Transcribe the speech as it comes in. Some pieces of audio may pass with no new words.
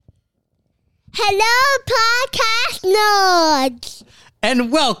Hello, podcast nerds.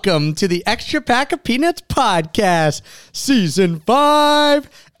 And welcome to the Extra Pack of Peanuts podcast, Season 5,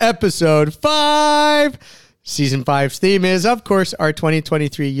 Episode 5. Season 5's theme is, of course, our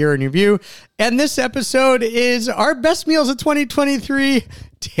 2023 year in review. And this episode is our best meals of 2023.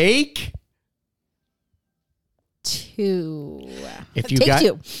 Take two. If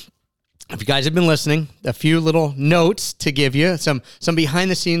you guys have been listening, a few little notes to give you, some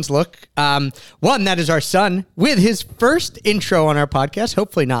behind the scenes look. One, that is our son with his first intro on our podcast,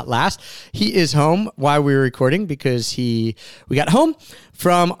 hopefully not last. He is home while we were recording because we got home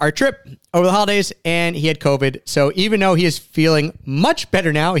from our trip over the holidays and he had COVID. So even though he is feeling much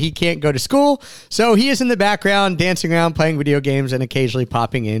better now, he can't go to school. So he is in the background, dancing around, playing video games, and occasionally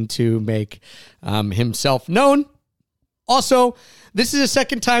popping in to make himself known. Also, this is the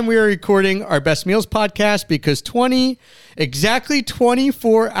second time we are recording our Best Meals podcast because exactly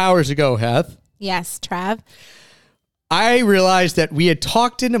 24 hours ago, Heath. Yes, Trav. I realized that we had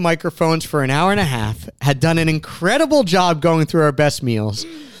talked into microphones for an hour and a half, had done an incredible job going through our best meals,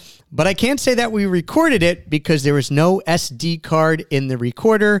 but I can't say that we recorded it because there was no SD card in the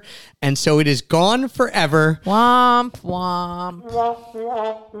recorder, and so it is gone forever. Womp, womp.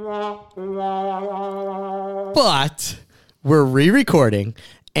 But we're re-recording,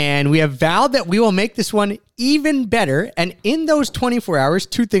 and we have vowed that we will make this one even better. And in those 24 hours,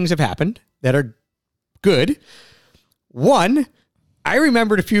 two things have happened that are good. One, I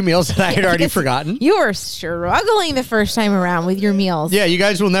remembered a few meals that I had already forgotten. You were struggling the first time around with your meals. Yeah, you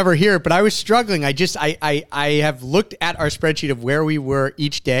guys will never hear it, but I was struggling. I have looked at our spreadsheet of where we were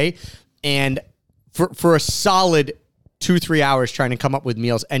each day, and for a solid 2-3 hours trying to come up with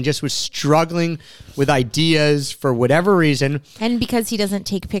meals and just was struggling with ideas for whatever reason. And because he doesn't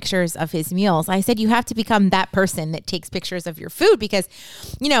take pictures of his meals, I said you have to become that person that takes pictures of your food because,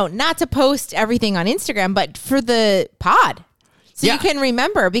 not to post everything on Instagram, but for the pod. So you can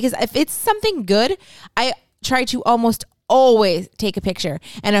remember, because if it's something good, I try to almost always take a picture.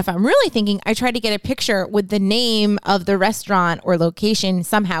 And if I'm really thinking, I try to get a picture with the name of the restaurant or location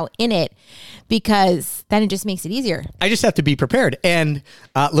somehow in it, because then it just makes it easier. I just have to be prepared. And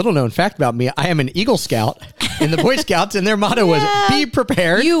little known fact about me, I am an Eagle Scout in the Boy Scouts, and their motto was be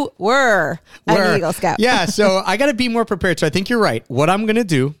prepared. You were an Eagle Scout. Yeah, so I got to be more prepared. So I think you're right. What I'm going to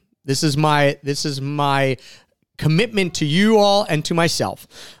do, this is my commitment to you all and to myself.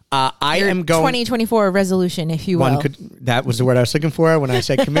 I am going 2024 resolution, if you will. That was the word I was looking for. When I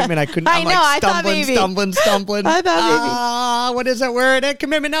said commitment, I couldn't. I'm stumbling. I thought maybe. What is that word?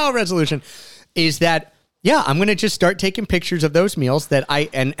 Commitment, no, resolution. Is that, I'm going to just start taking pictures of those meals that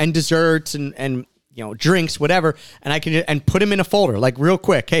and desserts and drinks, whatever, and I can and put them in a folder, like real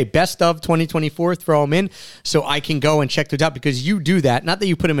quick. Hey, best of 2024, throw them in so I can go and check those out, because you do that. Not that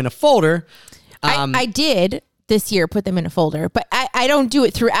you put them in a folder. I did this year put them in a folder, but I don't do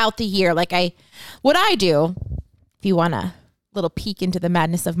it throughout the year. What I do, if you want a little peek into the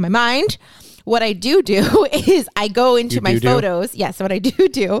madness of my mind, what I do is I go into my photos. Yes, what I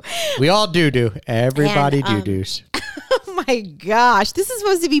do. We all do. Everybody do-dos. Oh my gosh, this is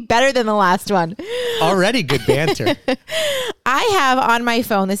supposed to be better than the last one. Already good banter. I have on my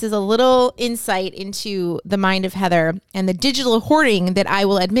phone, this is a little insight into the mind of Heather and the digital hoarding that I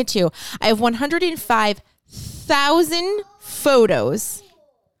will admit to. I have 105,000 photos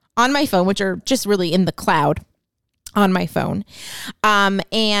on my phone, which are just really in the cloud on my phone.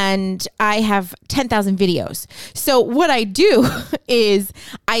 And I have 10,000 videos. So what I do is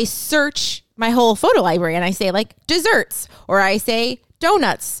I search my whole photo library and I say desserts, or I say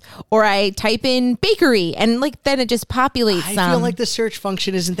donuts, or I type in bakery, and then it just populates. I feel like the search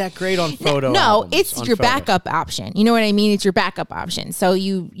function isn't that great on photo. No, it's your backup option. You know what I mean? It's your backup option. So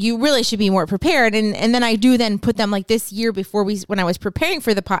you really should be more prepared. And then I do then put them this year when I was preparing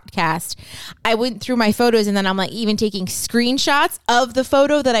for the podcast, I went through my photos and then I'm even taking screenshots of the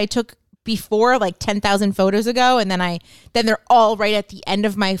photo that I took before, 10,000 photos ago, and then they're all right at the end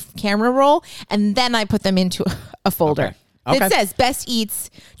of my camera roll, and then I put them into a folder. Okay. It says Best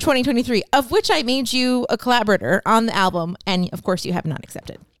Eats 2023, of which I made you a collaborator on the album, and of course you have not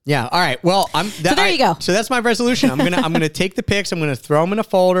accepted. Yeah. All right. Well, so there you go. So that's my resolution. I'm gonna take the pics. I'm gonna throw them in a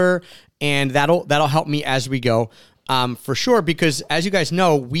folder, and that'll help me as we go, for sure. Because as you guys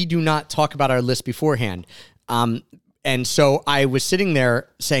know, we do not talk about our list beforehand. And so I was sitting there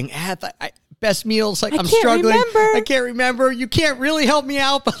saying, best meals, I'm struggling. I can't remember. You can't really help me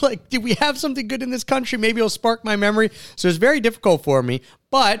out, but did we have something good in this country? Maybe it'll spark my memory. So it's very difficult for me.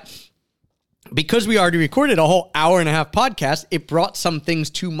 But because we already recorded a whole hour and a half podcast, it brought some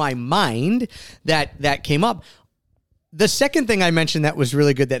things to my mind that came up. the second thing I mentioned that was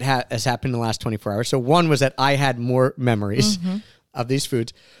really good that has happened in the last 24 hours. So one was that I had more memories of these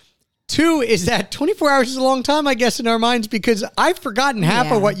foods. Two is that 24 hours is a long time, I guess, in our minds, because I've forgotten half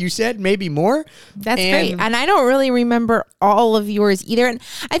of what you said, maybe more. That's great. And I don't really remember all of yours either. And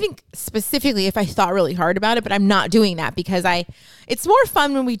I think specifically if I thought really hard about it, but I'm not doing that because it's more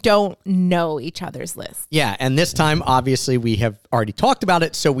fun when we don't know each other's lists. Yeah. And this time, obviously, we have already talked about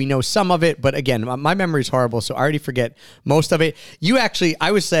it, so we know some of it. But again, my memory is horrible, so I already forget most of it. You actually,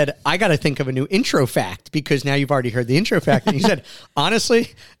 I said, I got to think of a new intro fact because now you've already heard the intro fact. And you said, honestly,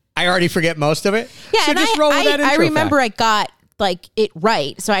 I already forget most of it. Yeah, so and just roll with that intro I remember fact. I got it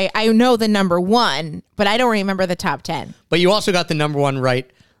right. So I know the number one, but I don't remember the top 10. But you also got the number one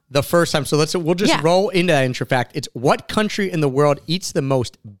right the first time. So we'll just roll into that intro fact. It's what country in the world eats the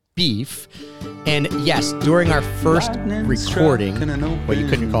most beef? And yes, during our first recording, well, you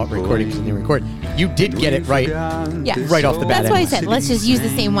couldn't call it recording because you didn't record. You did get it right, right off the bat. That's why I said let's just use the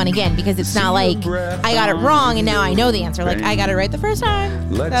same one again because it's not like I got it wrong and now I know the answer. Like I got it right the first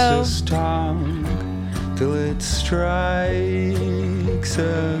time. Let's just talk till it strikes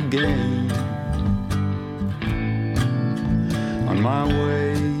again. On my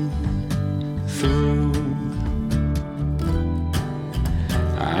way through,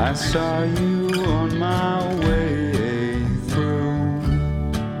 I saw you on my way through.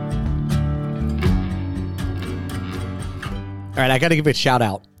 All right, I got to give a shout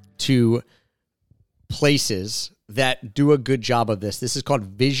out to places that do a good job of this. This is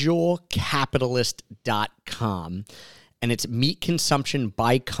called visualcapitalist.com. And it's meat consumption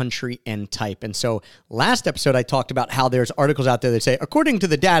by country and type. And so last episode, I talked about how there's articles out there that say, according to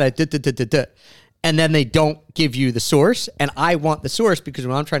the data, and then they don't give you the source. And I want the source because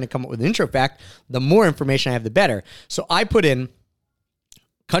when I'm trying to come up with an intro fact, the more information I have, the better. So I put in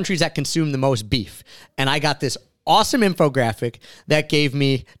countries that consume the most beef. And I got this awesome infographic that gave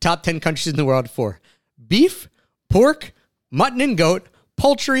me top 10 countries in the world for beef, pork, mutton and goat,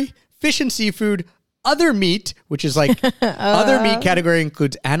 poultry, fish and seafood, other meat, which is like other meat category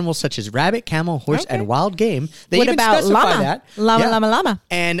includes animals such as rabbit, camel, horse, and wild game. They what even about specify llama? that. Llama.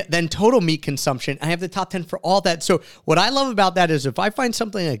 And then total meat consumption. I have the top 10 for all that. So what I love about that is if I find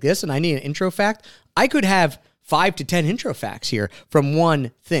something like this and I need an intro fact, I could have 5 to 10 intro facts here from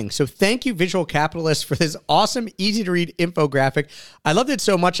one thing. So thank you, Visual Capitalist, for this awesome, easy to read infographic. I loved it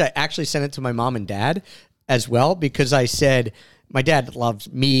so much, I actually sent it to my mom and dad as well because I said, my dad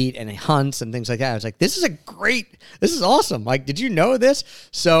loves meat and he hunts and things like that. I was like, this is awesome. Like, did you know this?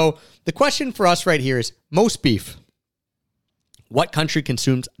 So the question for us right here is most beef. What country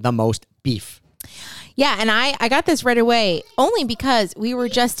consumes the most beef? Yeah, and I got this right away only because we were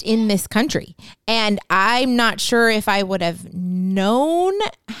just in this country. And I'm not sure if I would have known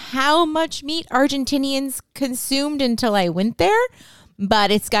how much meat Argentinians consumed until I went there. But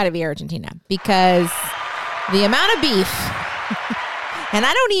it's got to be Argentina because the amount of beef... And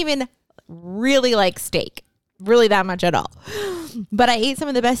I don't even really like steak, really that much at all. But I ate some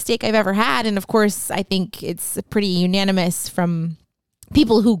of the best steak I've ever had. And of course, I think it's pretty unanimous from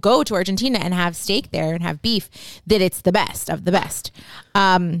people who go to Argentina and have steak there and have beef that it's the best of the best.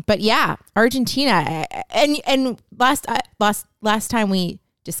 But yeah, Argentina. And last time we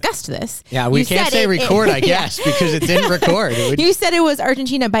discussed this. Yeah, we can't say record, I guess, because it didn't record. You said it was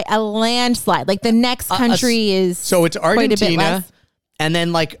Argentina by a landslide. Like the next country is so it's Argentina. Quite a bit less. And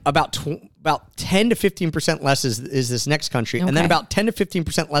then like about 10 to 15% less is this next country. Okay. And then about 10 to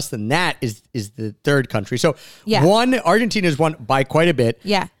 15% less than that is the third country. So Argentina is one by quite a bit.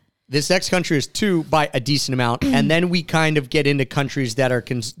 Yeah. This next country is two by a decent amount. And then we kind of get into countries that are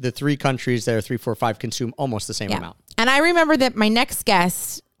the three countries that are 3, 4, 5 consume almost the same amount. And I remember that my next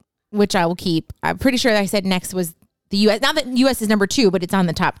guess, which I will keep, I'm pretty sure I said next was the U.S. Now that U.S. is number 2, but it's on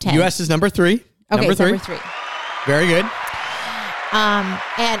the top 10. U.S. is number 3. Okay, number 3. Very good.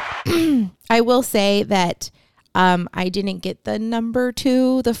 And I will say that I didn't get the number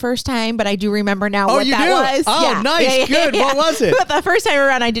 2 the first time, but I do remember now what that was. Oh, yeah. Nice. Good. What was it? But the first time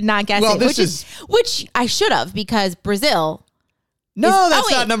around, I did not guess it, which I should have because Brazil.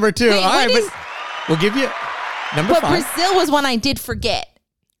 That's not number 2. All right, but we'll give you number 5. But Brazil was one I did forget.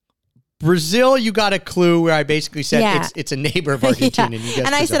 Brazil, you got a clue where I basically said it's a neighbor of Argentina.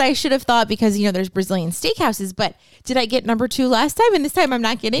 And I said I should have thought because, there's Brazilian steakhouses, but did I get number 2 last time? And this time I'm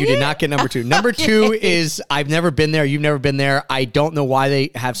not getting it? You did not get number 2. Number 2 is I've never been there. You've never been there. I don't know why they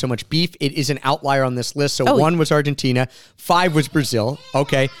have so much beef. It is an outlier on this list. So 1 was Argentina. 5 was Brazil.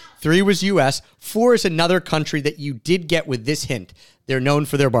 Okay. 3 was U.S. 4 is another country that you did get with this hint. They're known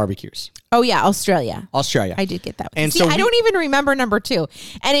for their barbecues. Oh, yeah, Australia. I did get that. And See, so I don't even remember number 2.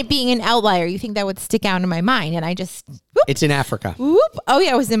 And it being an outlier, you think that would stick out in my mind. And I just... Whoop, it's in Africa. whoop. Oh,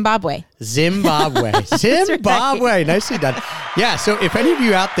 yeah, it was Zimbabwe. Zimbabwe. Zimbabwe. Nicely done. Yeah, so if any of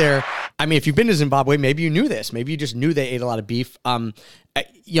you out there... I mean, if you've been to Zimbabwe, maybe you knew this. Maybe you just knew they ate a lot of beef.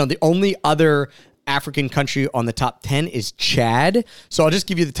 The only other African country on the top 10 is Chad. So I'll just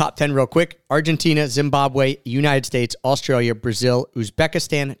give you the top 10 real quick. Argentina, Zimbabwe, United States, Australia, Brazil,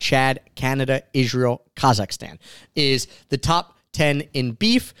 Uzbekistan, Chad, Canada, Israel, Kazakhstan is the top 10 in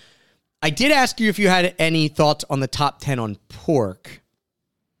beef. I did ask you if you had any thoughts on the top 10 on pork.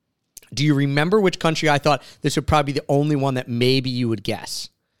 Do you remember which country I thought this would probably be the only one that maybe you would guess?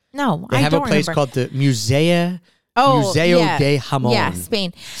 No, they have a place called the Museo de Jamón. Yeah,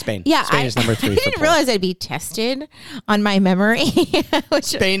 Spain. Yeah, Spain is number 3. I didn't realize I'd be tested on my memory.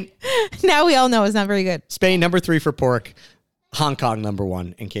 Spain. Now we all know is not very good. Spain, number 3 for pork. Hong Kong, number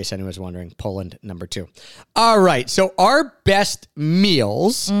 1, in case anyone's wondering. Poland, number 2. All right, so our best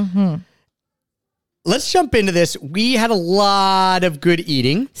meals. Mm-hmm. Let's jump into this. We had a lot of good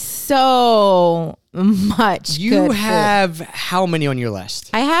eating. So much You good have food. how many on your list?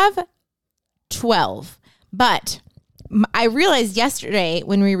 I have 12. But I realized yesterday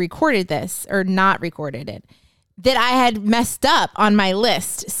when we recorded this, or not recorded it, that I had messed up on my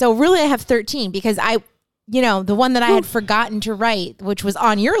list. So really I have 13 because the one that I had forgotten to write, which was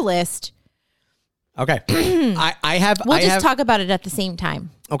on your list. Okay. We'll just talk about it at the same time.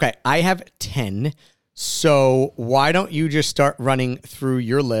 Okay. I have 10. So why don't you just start running through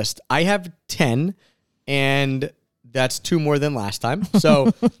your list? I have 10 and that's 2 more than last time.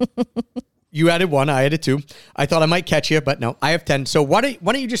 So you added 1, I added 2. I thought I might catch you, but no, I have 10. So why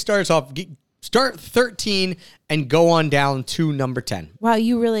don't you just start us off? Start 13 and go on down to number 10. Wow,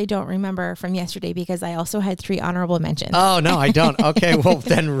 you really don't remember from yesterday because I also had 3 honorable mentions. Oh, no, I don't. Okay, well,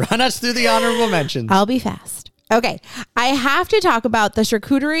 then run us through the honorable mentions. I'll be fast. Okay, I have to talk about the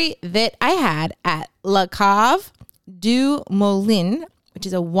charcuterie that I had at La Cave du Moulin, which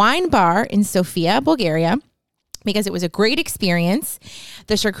is a wine bar in Sofia, Bulgaria, because it was a great experience.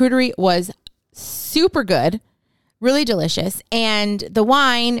 The charcuterie was super good, really delicious. And the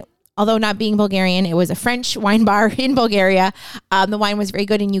wine, although not being Bulgarian, it was a French wine bar in Bulgaria. The wine was very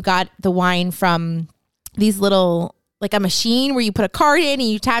good. And you got the wine from these little, like a machine where you put a card in and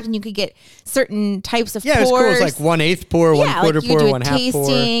you tapped and you could get certain types of pours. Yeah, it was cool. It was like 1/8 pour, 1/4 pour, 1/2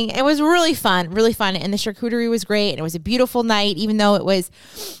 pour. It was really fun, really fun. And the charcuterie was great. And it was a beautiful night, even though it was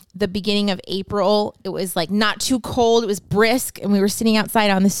the beginning of April. It was like not too cold. It was brisk. And we were sitting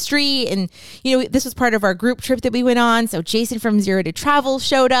outside on the street. And, this was part of our group trip that we went on. So Jason from Zero to Travel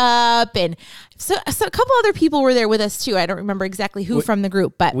showed up. And so a couple other people were there with us too. I don't remember exactly who from the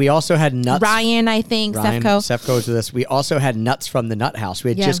group, but we also had nuts. Ryan, I think, Sefco was with us. We also had nuts from the Nut House. We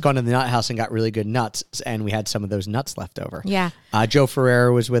had just gone to the Nut House and got really good nuts. And we had some of those nuts left over. Yeah. Joe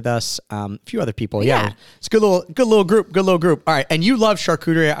Ferrera was with us. A few other people. Yeah. It's a good little group. All right. And you love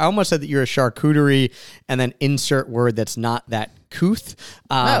charcuterie. I almost said that you're a charcuterie and then insert word that's not that couth.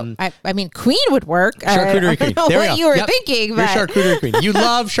 I mean, queen would work. Charcuterie queen. I don't know what you were thinking, but you're charcuterie queen. You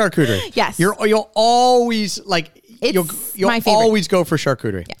love charcuterie. Yes. You'll always you'll my favorite. always go for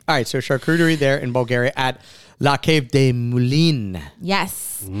charcuterie. Yeah. All right. So charcuterie there in Bulgaria at La Cave de Moulin.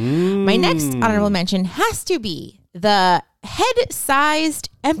 Yes. My next honorable mention has to be the head-sized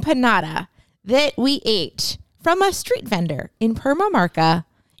empanada that we ate from a street vendor in Purmamarca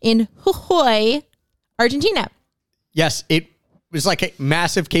in Jujuy, Argentina. Yes, it was like a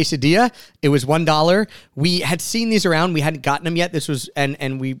massive quesadilla. It was $1. We had seen these around. We hadn't gotten them yet. This was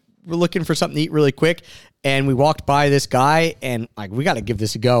and we were looking for something to eat really quick. And we walked by this guy and we got to give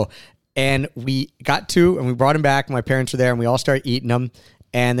this a go. And we got 2 and we brought them back. My parents were there and we all started eating them.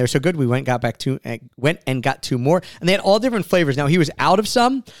 And they're so good. We went and got 2 more. And they had all different flavors. Now he was out of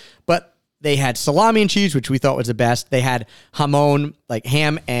some, but they had salami and cheese, which we thought was the best. They had jamon, like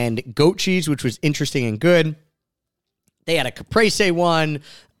ham and goat cheese, which was interesting and good. They had a caprese one.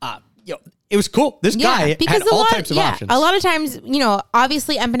 It was cool. This guy had all types of options. A lot of times,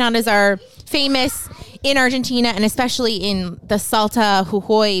 obviously empanadas are famous in Argentina and especially in the Salta,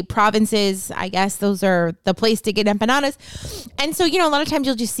 Jujuy provinces. I guess those are the place to get empanadas. And so, a lot of times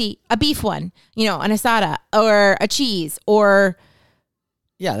you'll just see a beef one, an asada or a cheese or...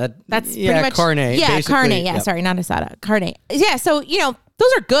 Yeah, that's pretty much... carne. Yeah, carne. Yeah, yep. Sorry, not asada. Carne. Yeah, so,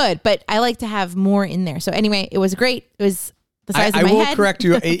 those are good, but I like to have more in there. So anyway, it was great. It was the size I of my will head. correct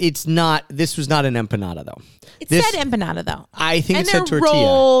you. It's not. This was not an empanada though. It This- said empanada though. I think And it they're said tortilla.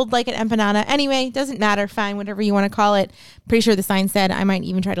 rolled like an empanada. Anyway, doesn't matter. Fine, whatever you want to call it. Pretty sure the sign said. I might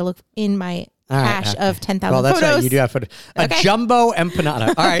even try to look in my All right, cache okay. of 10,000 Well, that's photos. right. You do have photos. A Okay. jumbo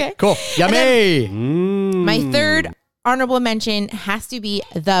empanada. All right, Okay. cool. Yummy. My third honorable mention has to be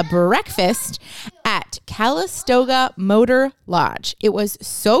the breakfast at Calistoga Motor Lodge. It was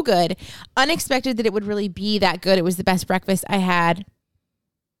so good. Unexpected that it would really be that good. It was the best breakfast I had,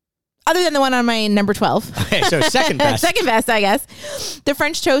 other than the one on my number 12. Okay, so second best. Second best, I guess. The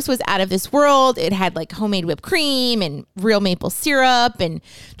French toast was out of this world. It had like homemade whipped cream and real maple syrup and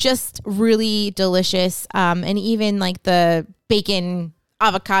just really delicious. And even like the bacon,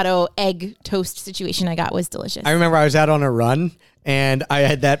 avocado, egg toast situation I got was delicious. I remember I was out on a run and I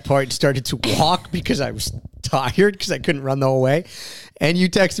had that part started to walk because I was tired because I couldn't run the whole way. And you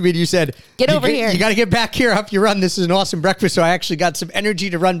texted me and you said, Get over here. You got to get back here after you run. This is an awesome breakfast. So I actually got some energy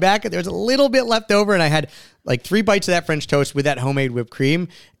to run back. And there was a little bit left over. And I had like 3 bites of that French toast with that homemade whipped cream.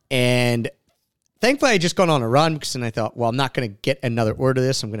 And thankfully I had just gone on a run because then I thought, well, I'm not going to get another order of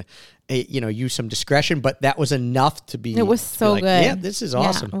this. I'm going to, use some discretion. But that was enough to be. It was to be so like, good. Yeah, this is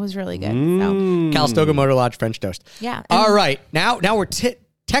awesome. Yeah, it was really good. So, Calistoga Motor Lodge French toast. yeah. All right. Now we're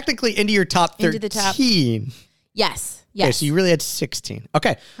technically into your top 13. Into the top. Yes. Yes. Okay, so you really had 16.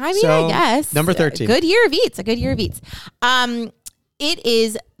 Okay. I mean, so I guess. number 13. A good year of eats. It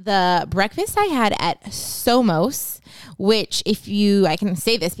is the breakfast I had at Somos, which I can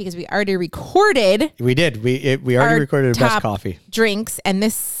say this because we already recorded We did. We already our recorded our best top coffee. drinks, and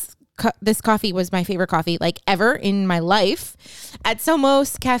this coffee was my favorite coffee like ever in my life at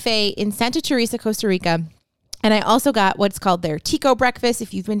Somos Cafe in Santa Teresa, Costa Rica. And I also got what's called their Tico breakfast.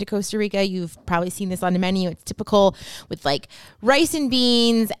 If you've been to Costa Rica, you've probably seen this on the menu. It's typical with like rice and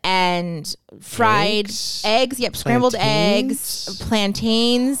beans and fried eggs. Yep, scrambled eggs,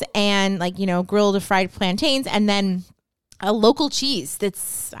 plantains, and grilled or fried plantains, and then a local cheese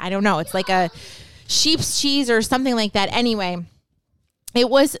that's, I don't know, it's like a sheep's cheese or something like that. Anyway, it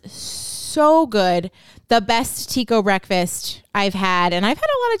was so good. The best Tico breakfast I've had. And I've had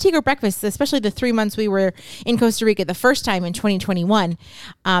a lot of Tico breakfasts, especially the 3 months we were in Costa Rica the first time in 2021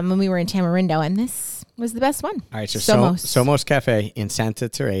 when we were in Tamarindo. And this was the best one. All right, so Somos. Somos Cafe in Santa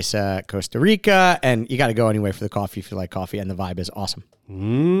Teresa, Costa Rica. And you got to go anyway for the coffee if you like coffee. And the vibe is awesome.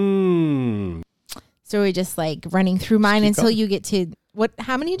 So we're just like running through mine until going. you get to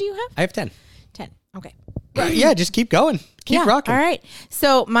how many do you have? I have 10. 10. Okay. Yeah, just keep going. Keep rocking. All right.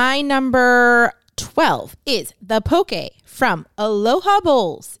 So my number 12 is the poke from Aloha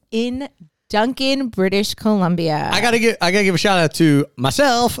Bowls in Duncan, British Columbia. I gotta give a shout out to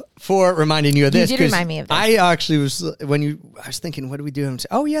myself for reminding you of this. You did remind me of this. I actually was I was thinking, what do we do? And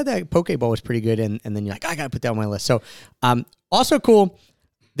oh yeah, that poke bowl was pretty good, and then you're like, I gotta put that on my list. So, also cool.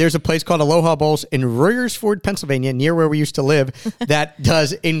 There's a place called Aloha Bowls in Royersford, Pennsylvania, near where we used to live, that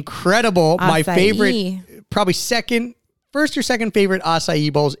does incredible. My Acai. favorite, probably first or second favorite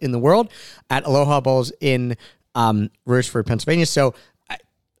acai bowls in the world at Aloha Bowls in Royersford, Pennsylvania. So,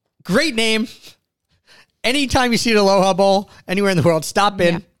 great name. Anytime you see an Aloha Bowl anywhere in the world, stop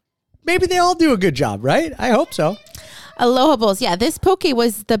in. Yeah. Maybe they all do a good job, right? I hope so. Aloha Bowls. Yeah, this poke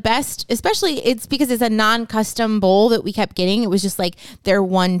was the best, especially it's because it's a non-custom bowl that we kept getting. It was just like their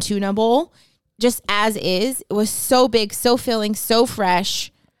one tuna bowl, just as is. It was so big, so filling, so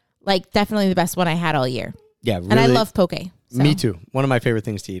fresh. Like definitely the best one I had all year. Yeah, really. And I love poke. So. Me too. One of my favorite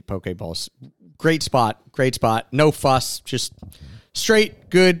things to eat, poke bowls. Great spot. No fuss. Just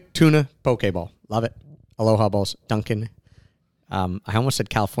straight, good tuna poke bowl. Love it. Aloha Bowls, Duncan. I almost said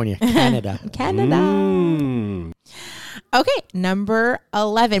California, Canada. Canada. Okay, number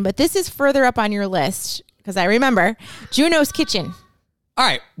 11. But this is further up on your list because I remember Juno's Kitchen. All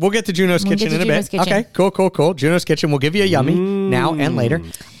right, we'll get to Juno's Kitchen get to in a Juno's bit. Kitchen. Okay, cool. Juno's Kitchen. We'll give you a yummy now and later.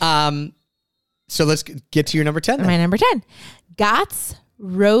 So let's get to your number 10 then. My number 10. Gott's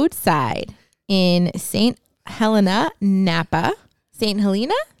Roadside in St. Helena, Napa. St.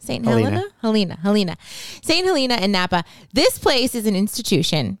 Helena and Napa. This place is an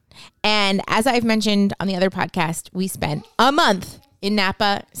institution. And as I've mentioned on the other podcast, we spent a month in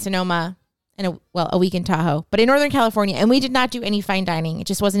Napa, Sonoma, and a week in Tahoe, but in Northern California. And we did not do any fine dining. It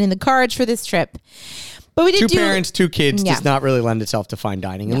just wasn't in the cards for this trip. But we did Two parents, 2 kids does not really lend itself to fine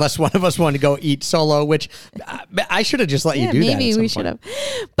dining unless one of us wanted to go eat solo, which I should have just let you do that. Maybe we should have.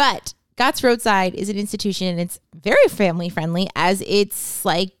 But Gott's Roadside is an institution, and it's very family friendly as it's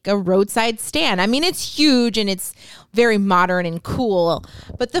like a roadside stand. I mean, it's huge and it's very modern and cool,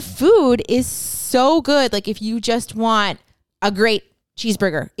 but the food is so good. Like if you just want a great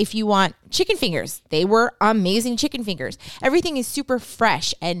cheeseburger. If you want chicken fingers, they were amazing chicken fingers. Everything is super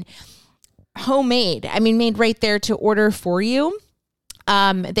fresh and homemade. I mean, made right there to order for you.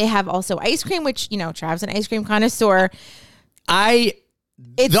 They have also ice cream, which, you know, Trav's an ice cream connoisseur.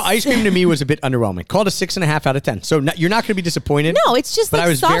 The ice cream to me was a bit underwhelming. Called a 6.5 out of 10. So you're not going to be disappointed. No, it's just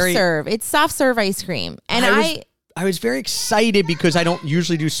like soft serve. It's soft serve ice cream. And I was very excited because I don't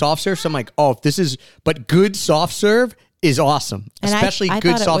usually do soft serve. So I'm like, oh, if this is, but good soft serve is awesome. And especially I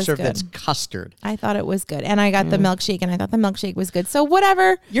good thought it soft was serve good. that's custard. I thought it was good. And I got the milkshake, and I thought the milkshake was good. So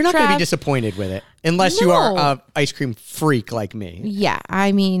whatever. You're not going to be disappointed with it unless you are an ice cream freak like me. Yeah,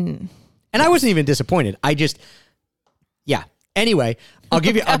 I mean. And I wasn't even disappointed. Yeah. Anyway, I'll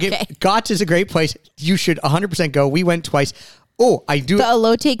give Gott's is a great place. You should 100% go. We went twice. Oh, I do. The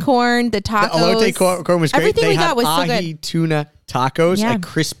elote corn, the tacos. The elote corn was great. Everything we got was so good. Ahi tuna tacos, Yeah. like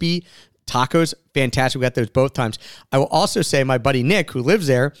crispy tacos. Fantastic. We got those both times. I will also say my buddy Nick, who lives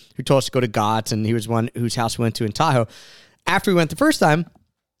there, who told us to go to Gott's, and he was one whose house we went to in Tahoe. After we went the first time,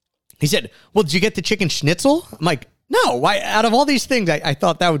 he said, well, did you get the chicken schnitzel? I'm like, no, why? Out of all these things, I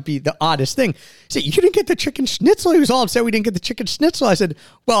thought that would be the oddest thing. He said, you didn't get the chicken schnitzel? He was all upset we didn't get the chicken schnitzel. I said,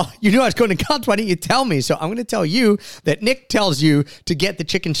 well, you knew I was going to God's. Why didn't you tell me? So I'm going to tell you that Nick tells you to get the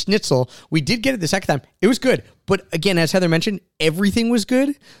chicken schnitzel. We did get it the second time. It was good. But again, as Heather mentioned, everything was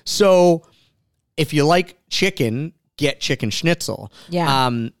good. So if you like chicken, get chicken schnitzel. Yeah.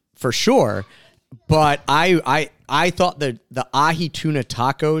 For sure. But I thought the ahi tuna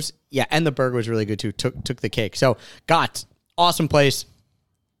tacos, yeah, and the burger was really good too. Took the cake. So Gott's, awesome place.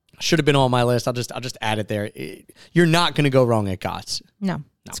 Should have been on my list. I'll just add it there. You're not going to go wrong at Gott's. No,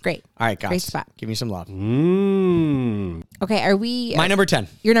 it's great. All right, Gott's. Great spot. Give me some love. Okay, are we? My number 10.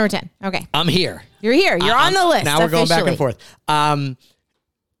 You're number 10. Okay. I'm here. You're here. You're on the list. Now we're going back and officially. forth.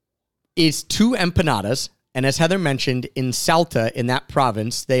 It's two empanadas. And as Heather mentioned, in Salta, in that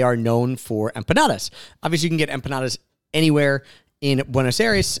province, they are known for empanadas. Obviously, you can get empanadas anywhere in Buenos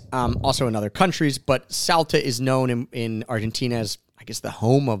Aires, also in other countries, but Salta is known in Argentina as, I guess, the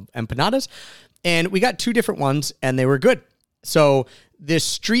home of empanadas. And we got two different ones, and they were good. So this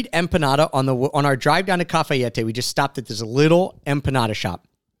street empanada on our drive down to Cafayete, we just stopped at this little empanada shop.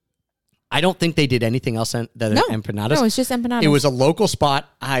 I don't think they did anything else than empanadas. No, it's just empanadas. It was a local spot.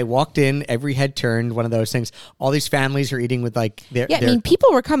 I walked in, every head turned, one of those things. All these families are eating with like their I mean,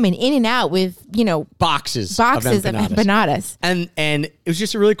 people were coming in and out with, boxes of empanadas. And it was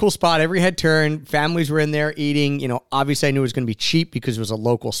just a really cool spot. Every head turned, families were in there eating. Obviously I knew it was going to be cheap because it was a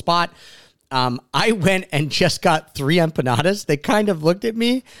local spot. I went and just got 3 empanadas. They kind of looked at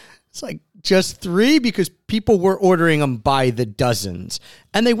me. It's like, just 3, because people were ordering them by the dozens,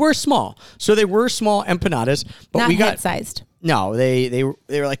 and they were small. So they were small empanadas, but Not we got head-sized. No, they were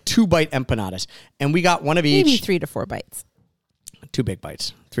like 2-bite empanadas, and we got one of each. Maybe 3 to 4 bites. 2 big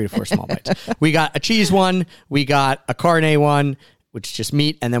bites, 3 to 4 small bites. We got a cheese one, we got a carne one, which is just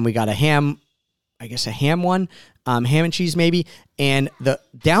meat, and then we got a ham one. Ham and cheese maybe. And the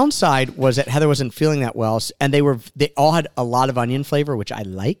downside was that Heather wasn't feeling that well, and they all had a lot of onion flavor, which I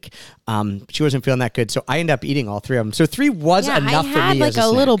like. She wasn't feeling that good, so I ended up eating all 3 of them. So 3 was enough for me. I had like as a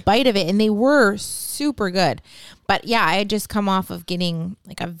snack. Little bite of it, and they were super good. But yeah, I had just come off of getting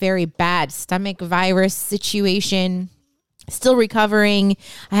like a very bad stomach virus situation. Still recovering.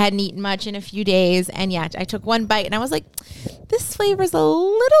 I hadn't eaten much in a few days. And yeah, I took 1 bite and I was like, this flavor is a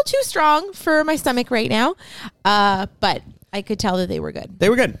little too strong for my stomach right now. But I could tell that they were good. They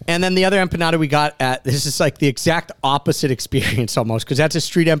were good. And then the other empanada we got this is like the exact opposite experience almost, because that's a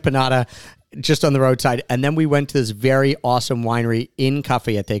street empanada just on the roadside. And then we went to this very awesome winery in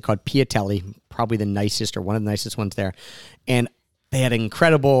Cafayete called Piatelli, probably the nicest or one of the nicest ones there. And they had an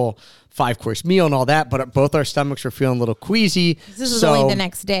incredible 5-course meal and all that, but both our stomachs were feeling a little queasy. This was only the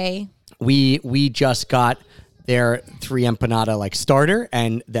next day. We just got their 3 empanada like starter,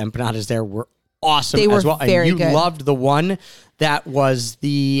 and the empanadas there were awesome as well. Very and you good. loved the one that was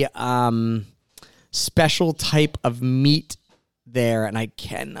the special type of meat there, and I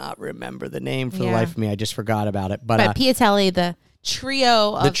cannot remember the name for the life of me. I just forgot about it. But Piatelli, the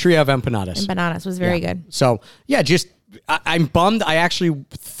trio of empanadas was very good. So yeah, I'm bummed. I actually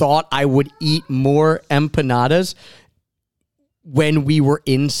thought I would eat more empanadas when we were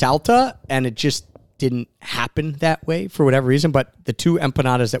in Salta, and it just didn't happen that way for whatever reason. But the 2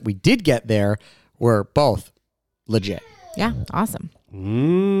 empanadas that we did get there were both legit. Yeah, awesome.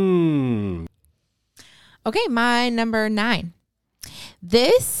 Okay, my number 9.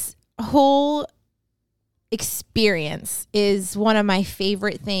 This whole experience is one of my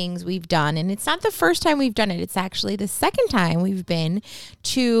favorite things we've done, and it's not the first time we've done it. It's actually the second time we've been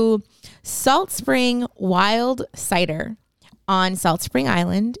to Salt Spring Wild Cider. on Salt Spring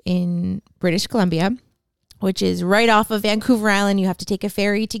Island in British Columbia, which is right off of Vancouver Island. You have to take a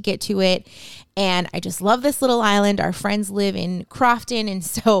ferry to get to it. And I just love this little island. Our friends live in Crofton. And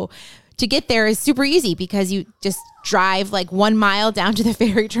so to get there is super easy because you just drive like 1 mile down to the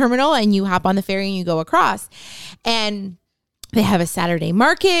ferry terminal and you hop on the ferry and you go across. And they have a Saturday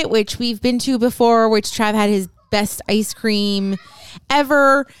market, which we've been to before, which Trav had his best ice cream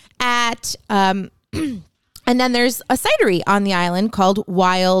ever at. And then there's a cidery on the island called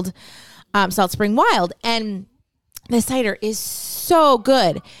Wild, Salt Spring Wild. And the cider is so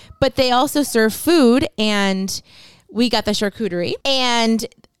good, but they also serve food, and we got the charcuterie, and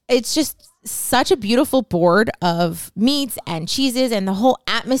it's just such a beautiful board of meats and cheeses, and the whole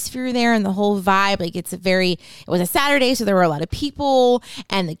atmosphere there and the whole vibe. Like it was a Saturday, so there were a lot of people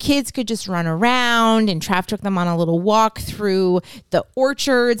and the kids could just run around, and Trav took them on a little walk through the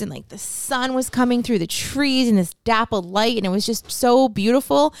orchards, and like the sun was coming through the trees in this dappled light, and it was just so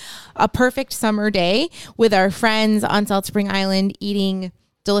beautiful. A perfect summer day with our friends on Salt Spring Island eating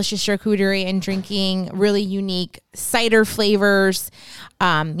delicious charcuterie and drinking really unique cider flavors.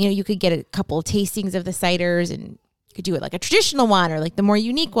 You could get a couple of tastings of the ciders, and you could do it like a traditional one or like the more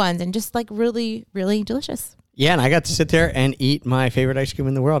unique ones, and just like really, really delicious. Yeah, and I got to sit there and eat my favorite ice cream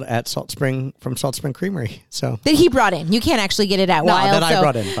in the world at Salt Spring Creamery. So that he brought in. You can't actually get it at Wild. I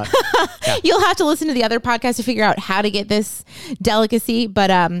brought in. But, yeah. You'll have to listen to the other podcast to figure out how to get this delicacy. But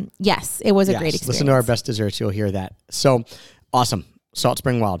yes, it was a great experience. Listen to our best desserts. You'll hear that. So awesome. Salt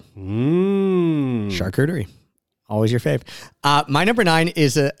Spring Wild. Charcuterie. Always your fave. My number 9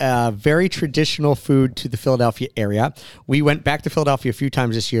 is a very traditional food to the Philadelphia area. We went back to Philadelphia a few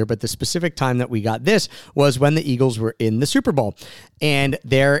times this year, but the specific time that we got this was when the Eagles were in the Super Bowl. And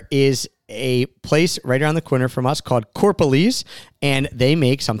there is a place right around the corner from us called Corpalese, and they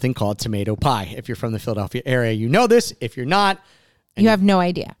make something called tomato pie. If you're from the Philadelphia area, you know this. If you're not, you have no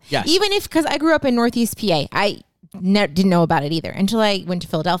idea. Yes. Even because I grew up in Northeast PA, I didn't know about it either until I went to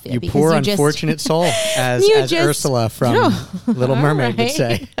Philadelphia. You poor unfortunate soul, as Ursula from Little Mermaid would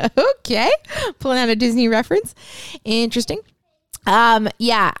say. Okay. Pulling out a Disney reference. Interesting.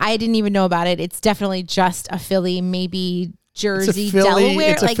 Yeah, I didn't even know about it. It's definitely just a Philly, maybe Jersey,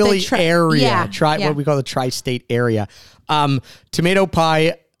 Delaware. It's a Philly area. What we call the tri-state area. Tomato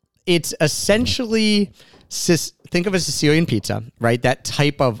pie, it's essentially... think of a Sicilian pizza, right? That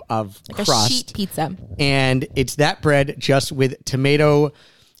type of like crust. A sheet pizza. And it's that bread just with tomato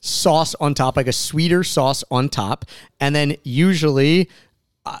sauce on top, like a sweeter sauce on top. And then usually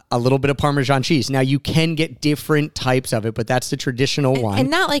a little bit of Parmesan cheese. Now you can get different types of it, but that's the traditional one. And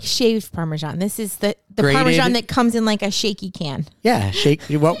not like shaved Parmesan. This is the grated Parmesan that comes in like a shaky can. Yeah, shake.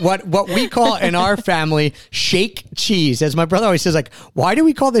 What we call in our family shake cheese. As my brother always says, like, why do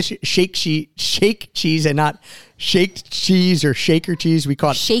we call this shake cheese and not shaked cheese or shaker cheese? We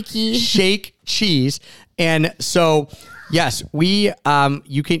call it shake cheese. And so yes, they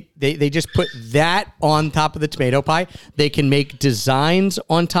just put that on top of the tomato pie. They can make designs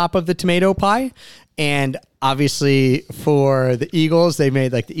on top of the tomato pie. And obviously for the Eagles, they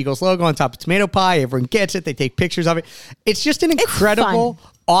made like the Eagles logo on top of tomato pie. Everyone gets it. They take pictures of it. It's just an incredible,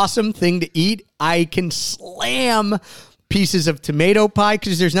 awesome thing to eat. I can slam pieces of tomato pie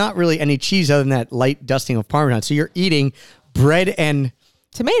because there's not really any cheese other than that light dusting of Parmesan. So you're eating bread and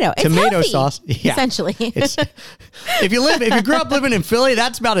tomato healthy, sauce, essentially. If you grew up living in Philly,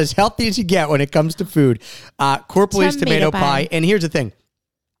 that's about as healthy as you get when it comes to food. Corpalese tomato pie. And here's the thing.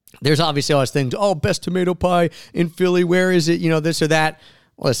 There's obviously all these things. Oh, best tomato pie in Philly. Where is it? This or that.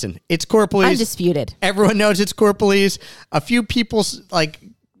 Listen, it's Corpalese. Undisputed. Everyone knows it's Corpalese. A few people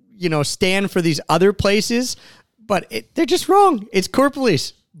stand for these other places, but they're just wrong. It's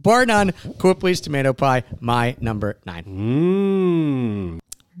Corpalese. Bar none, Corpalese tomato pie, my number 9.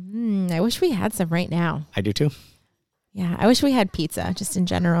 I wish we had some right now. I do too. Yeah, I wish we had pizza, just in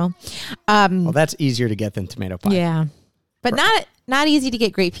general. Well, that's easier to get than tomato pie. Yeah, but not easy to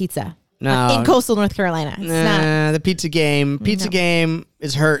get great pizza. No, in coastal North Carolina. It's not. The pizza game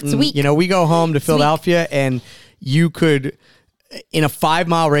is hurting. It's weak. We go home to Philadelphia, and you could, in a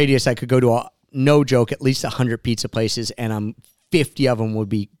 5-mile radius, I could go to no joke, at least 100 pizza places, and 50 of them would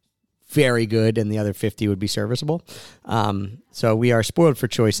be very good, and the other 50 would be serviceable. So we are spoiled for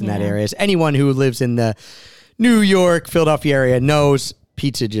choice in that area. As anyone who lives in the New York, Philadelphia area knows,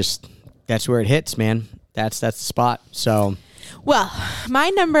 pizza that's where it hits, man. That's the spot. So, well, my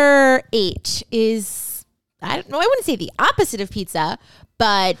number 8 is I don't know. I wouldn't say the opposite of pizza,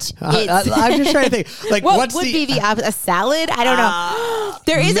 but it's I'm just trying to think. Like, what what's would be the opposite? A salad? I don't know.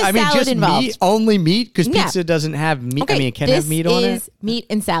 There is a salad just involved. Meat, only meat, because Yeah. pizza doesn't have meat. Okay, it can have meat on This it. is meat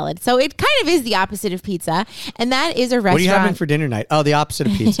and salad. So it kind of is the opposite of pizza. And that is a restaurant. What are you having for dinner night? Oh, the opposite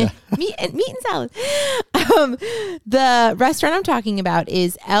of pizza. meat and salad. The restaurant I'm talking about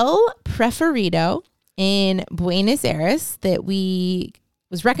is El Preferido in Buenos Aires that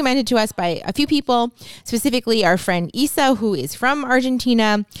was recommended to us by a few people, specifically our friend Isa, who is from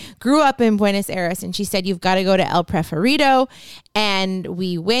Argentina, grew up in Buenos Aires, and she said, you've got to go to El Preferido. And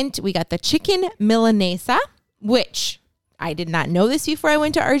we got the chicken milanesa, which I did not know this before I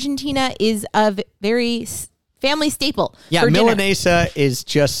went to Argentina, is a very family staple. Yeah, for dinner. milanesa is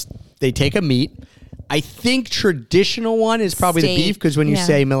just, they take a meat. I think traditional one is probably the Steak, beef, because when you yeah.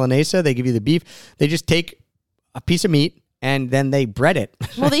 say milanesa, they give you the beef. They just take a piece of meat and then they bread it.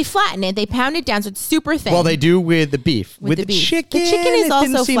 Well, they flatten it. They pound it down so it's super thin. Well, they do with the beef. With the beef. chicken, The chicken is it also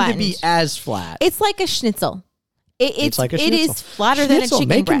didn't seem to be flattened. as flat. It's like a schnitzel. It's like a It schnitzel. is flatter than a Schnitzel, chicken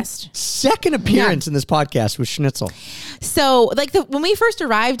making breast. Second appearance in this podcast with schnitzel. So, like when we first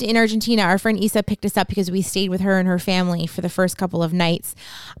arrived in Argentina, our friend Isa picked us up because we stayed with her and her family for the first couple of nights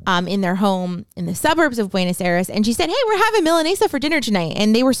in their home in the suburbs of Buenos Aires. And she said, hey, we're having milanesa for dinner tonight.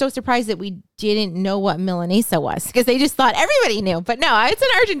 And they were so surprised that we didn't know what milanesa was because they just thought everybody knew. But no, it's an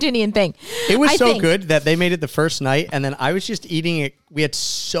Argentinian thing. It was I so think. good that they made it the first night, and then I was just eating it. We had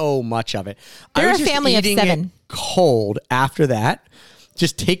so much of it. They're I was a just family of eating 7. it cold after that,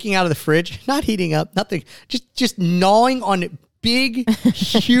 just taking out of the fridge, not heating up, nothing, just gnawing on big,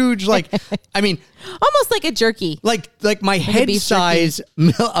 huge, Almost like a jerky. like my head beef size of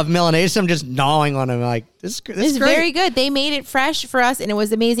milanesa. I'm just gnawing on them. Like this It's is great. very good. They made it fresh for us, and it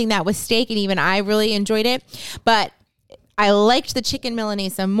was amazing. That was steak, and even I really enjoyed it. But I liked the chicken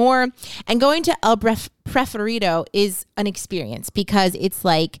milanesa more. And going to El Preferido is an experience because it's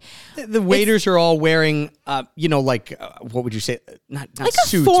like The waiters are all wearing, what would you say? Not like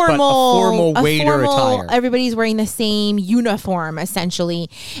suits, a formal, waiter attire. Everybody's wearing the same uniform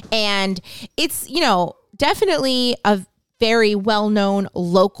essentially, and it's definitely a very well-known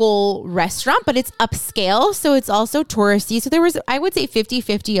local restaurant, but it's upscale, so it's also touristy. So there was, I would say,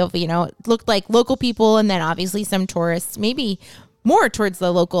 50-50 of, it looked like local people and then obviously some tourists, maybe more towards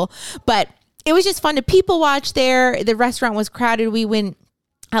the local. But it was just fun to people watch there. The restaurant was crowded. We went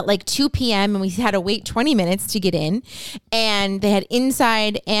at like 2 p.m. and we had to wait 20 minutes to get in. And they had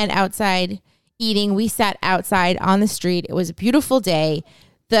inside and outside eating. We sat outside on the street. It was a beautiful day.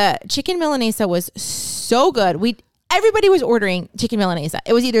 The chicken milanesa was so good. Everybody was ordering chicken milanesa.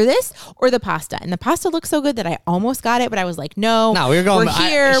 It was either this or the pasta. And the pasta looked so good that I almost got it, but I was like, no, we're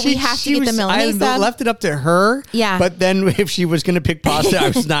here. We have to get the milanesa. I left it up to her. Yeah. But then if she was going to pick pasta, I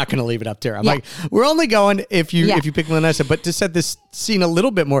was not going to leave it up to her. I'm like, we're only going if you pick milanesa. But to set this scene a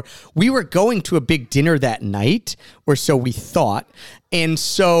little bit more, we were going to a big dinner that night, or so we thought. And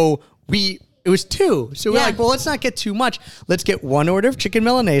so it was 2. So we're like, well, let's not get too much. Let's get one order of chicken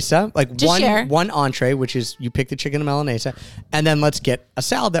milanesa, like one entree, which is you pick the chicken milanesa, and then let's get a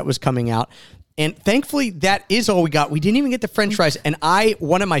salad that was coming out. And thankfully, that is all we got. We didn't even get the French fries. And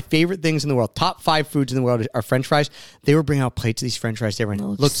one of my favorite things in the world, top 5 foods in the world are French fries. They were bringing out plates of these French fries. They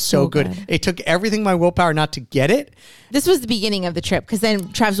looked so good. It took everything my willpower not to get it. This was the beginning of the trip because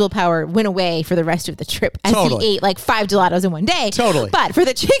then Trav's willpower went away for the rest of the trip as he ate like 5 gelatos in one day. Totally. But for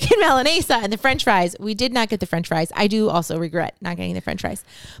the chicken milanesa and the French fries, we did not get the French fries. I do also regret not getting the French fries.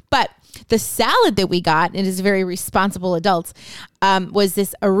 But the salad that we got, and it is very responsible adults, was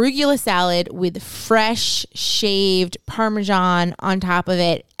this arugula salad with fresh shaved Parmesan on top of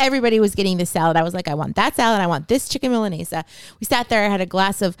it. Everybody was getting this salad. I was like, I want that salad. I want this chicken milanesa. We sat there. I had a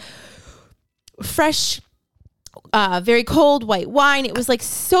glass of fresh, very cold white wine. It was like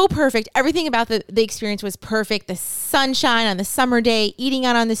so perfect. Everything about the experience was perfect. The sunshine on the summer day, eating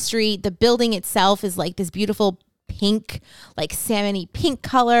out on the street. The building itself is like this beautiful pink, like salmon-y pink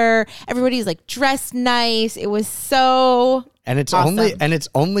color. Everybody's like dressed nice. It was so And it's awesome.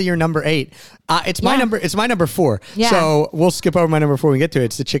 only your number 8. It's my number 4. Yeah. So we'll skip over my number 4 when we get to it.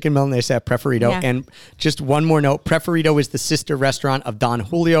 It's the chicken milanesa at Preferido. Yeah. And just one more note, Preferido is the sister restaurant of Don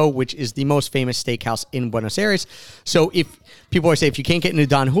Julio, which is the most famous steakhouse in Buenos Aires. So if people always say, if you can't get into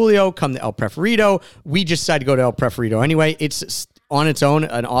Don Julio, come to El Preferido. We just decided to go to El Preferido anyway. It's on its own,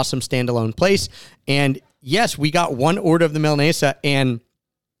 an awesome standalone place. And yes, we got one order of the milanesa, and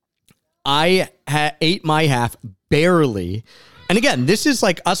I ate my half barely. And again, this is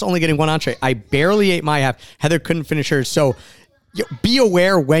like us only getting one entree. I barely ate my half. Heather couldn't finish hers. So be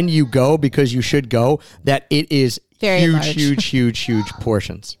aware when you go, because you should go, that it is Very large. huge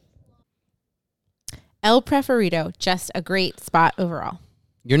portions. El Preferido, just a great spot overall.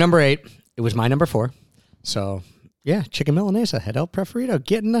 Your number 8. It was my number 4. So, yeah, chicken Milanese at El Preferido.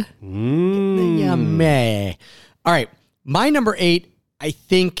 Getting the yummy. All right. My number 8, I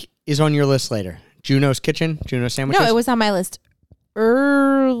think, is on your list later. Juno's Kitchen, Juno's Sandwiches. No, it was on my list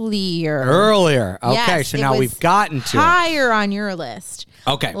earlier. Okay, Yes, so it now was we've gotten to it. higher on your list.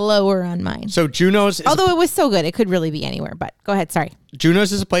 Okay. Lower on mine. So Juno's is Although it was so good, it could really be anywhere. But go ahead. Sorry.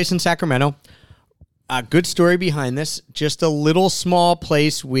 Juno's is a place in Sacramento. A good story behind this. Just a little small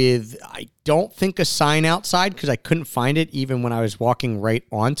place with, I don't think, a sign outside because I couldn't find it even when I was walking right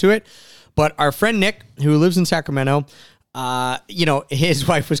onto it. But our friend Nick, who lives in Sacramento, his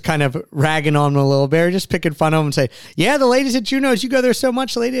wife was kind of ragging on him a little bit, just picking fun of him and say, yeah, the ladies at Juno's, you go there so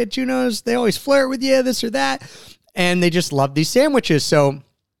much, the lady at Juno's, they always flirt with you, this or that. And they just love these sandwiches. So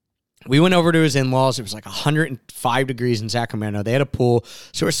we went over to his in-laws. It was like 105 degrees in Sacramento. They had a pool.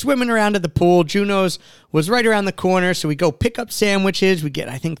 So we're swimming around at the pool. Juno's was right around the corner. So we go pick up sandwiches. We get,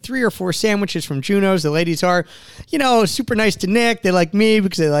 I think, 3 or 4 sandwiches from Juno's. The ladies are, super nice to Nick. They like me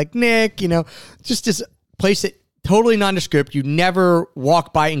because they like Nick. Just this place that totally nondescript. You never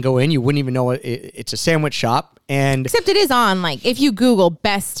walk by and go in. You wouldn't even know it's a sandwich shop. And Except it is on, if you Google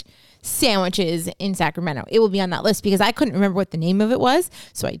best sandwiches in Sacramento, it will be on that list because I couldn't remember what the name of it was.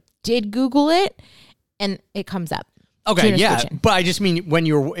 So I did Google it and it comes up. Okay, Juno's yeah, Kitchen. but I just mean when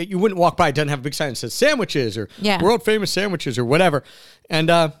you wouldn't walk by, it doesn't have a big sign that says sandwiches or world famous sandwiches or whatever.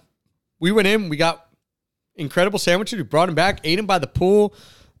 And we went in, we got incredible sandwiches. We brought them back, ate them by the pool.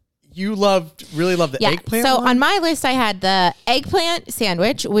 You really loved the eggplant So one? on my list, I had the eggplant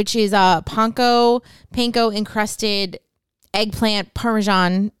sandwich, which is a panko encrusted eggplant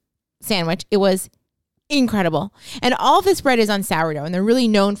Parmesan sandwich. It was incredible. And all this bread is on sourdough, and they're really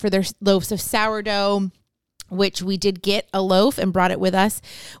known for their loaves of sourdough, which we did get a loaf and brought it with us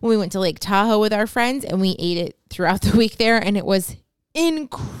when we went to Lake Tahoe with our friends, and we ate it throughout the week there, and it was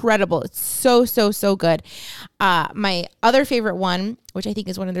incredible. It's so, so, so good. My other favorite one, which I think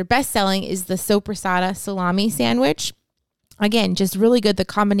is one of their best selling, is the sopressata salami sandwich. Again, just really good. The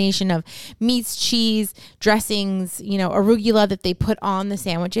combination of meats, cheese, dressings, arugula that they put on the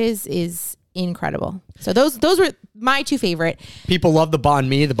sandwiches is incredible. So those were my 2 favorite. People love the banh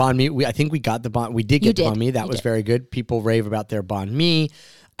mi. The banh mi, I think we got the banh. We did get the banh mi. That was very good. People rave about their banh mi.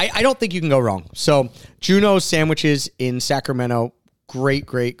 I don't think you can go wrong. So Juno's Sandwiches in Sacramento, great,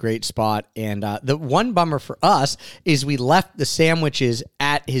 great, great spot. And the one bummer for us is we left the sandwiches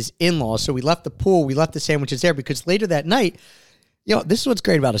at his in-laws. So we left the pool, we left the sandwiches there because later that night, this is what's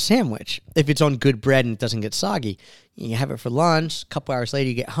great about a sandwich. If it's on good bread and it doesn't get soggy, you have it for lunch. A couple hours later,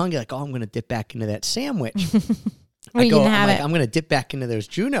 you get hungry. Like, I'm going to dip back into that sandwich. I'm going to dip back into those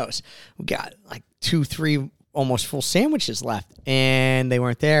Junos. We got 2, 3 almost full sandwiches left, and they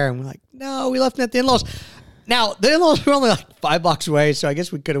weren't there. And we're like, no, we left them at the in-laws. Now, the in-laws were only 5 blocks away, so I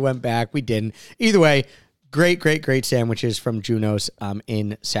guess we could have went back. We didn't. Either way, great, great, great sandwiches from Juno's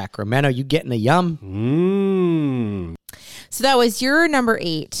in Sacramento. You getting a yum? So that was your number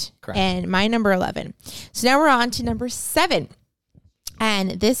 8. Correct. And my number 11. So now we're on to number 7.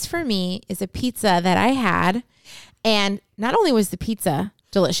 And this for me is a pizza that I had. And not only was the pizza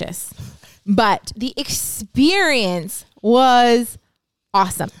delicious, but the experience was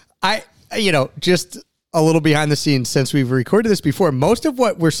awesome. Just a little behind the scenes, since we've recorded this before, most of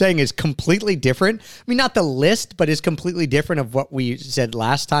what we're saying is completely different. I mean, not the list, but is completely different of what we said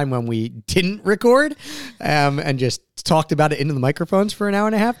last time when we didn't record and just talked about it into the microphones for an hour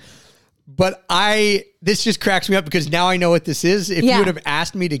and a half. But this just cracks me up because now I know what this is. If you would have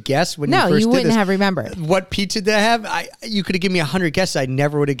asked me to guess when you first did this, wouldn't have remembered. What pizza did I have? You could have given me 100 guesses. I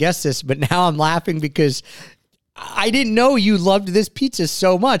never would have guessed this, but now I'm laughing because I didn't know you loved this pizza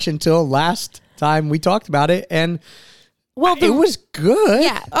so much until last time we talked about it, and it was good.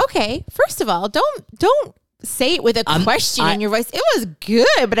 Yeah. Okay. First of all, don't say it with a question in your voice. It was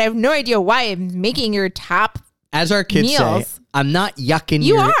good, but I have no idea why I'm making your top. As our kids meals. say, I'm not yucking.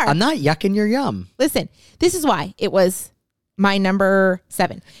 I'm not yucking your yum. Listen, this is why it was my number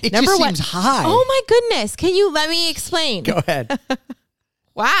 7. It number just seems high. Oh my goodness! Can you let me explain? Go ahead.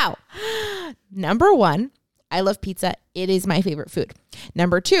 Wow. Number 1, I love pizza. It is my favorite food.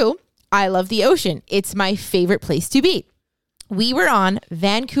 Number 2, I love the ocean. It's my favorite place to be. We were on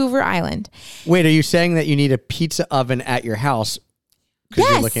Vancouver Island. Wait, are you saying that you need a pizza oven at your house because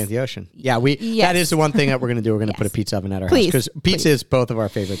you're looking at the ocean? Yeah, that is the one thing that we're going to do. We're going to put a pizza oven at our house because pizza is both of our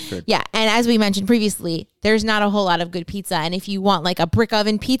favorite food. Yeah, and as we mentioned previously, there's not a whole lot of good pizza. And if you want a brick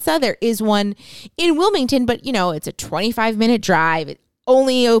oven pizza, there is one in Wilmington, but it's a 25-minute drive. It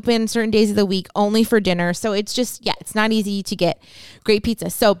only open certain days of the week, only for dinner. So it's just, it's not easy to get great pizza.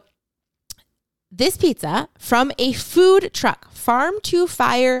 So this pizza from a food truck, Farm to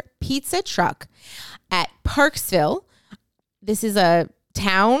Fire pizza truck at Parksville. This is a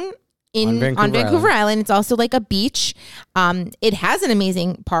town on Vancouver Island. It's also like a beach. It has an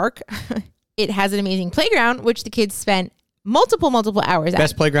amazing park. It has an amazing playground, which the kids spent multiple hours at.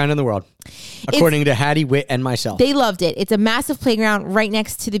 Best playground in the world, according to Hattie, Witt, and myself. They loved it. It's a massive playground right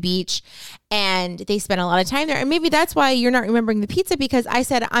next to the beach, and they spent a lot of time there. And maybe that's why you're not remembering the pizza, because I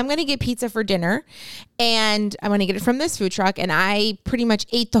said, I'm going to get pizza for dinner, and I'm going to get it from this food truck, and I pretty much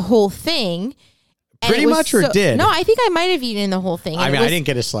ate the whole thing. Pretty much, or did? No, I think I might have eaten the whole thing. I didn't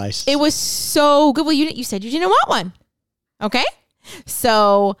get a slice. It was so good. Well, you said you didn't want one. Okay.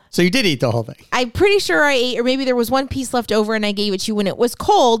 So you did eat the whole thing. I'm pretty sure I ate, or maybe there was one piece left over and I gave it to you when it was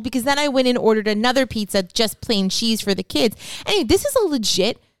cold, because then I went and ordered another pizza, just plain cheese for the kids. Anyway, this is a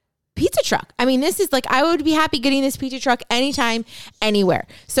legit pizza truck. I mean, this is like, I would be happy getting this pizza truck anytime, anywhere.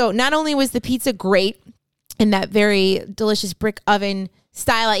 So not only was the pizza great in that very delicious brick oven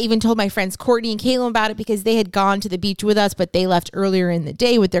style, I even told my friends Courtney and Caitlin about it, because they had gone to the beach with us, but they left earlier in the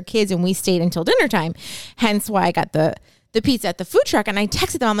day with their kids and we stayed until dinner time. Hence why I got the pizza at the food truck. And I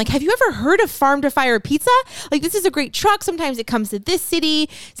texted them, I'm like, have you ever heard of Farm to Fire Pizza? Like, this is a great truck. Sometimes it comes to this city,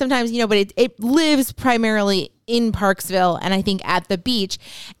 sometimes, but it lives primarily in Parksville and I think at the beach.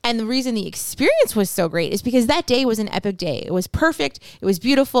 And the reason the experience was so great is because that day was an epic day. It was perfect. It was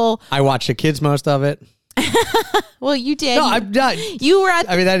beautiful. I watched the kids most of it. Well, you did. No, I'm not. You were at.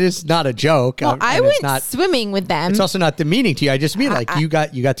 I mean, that is not a joke. Well, I went swimming with them. It's also not demeaning to you. I just mean you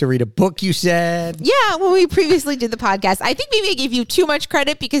got to read a book. You said. Yeah, when we previously did the podcast, I think maybe I gave you too much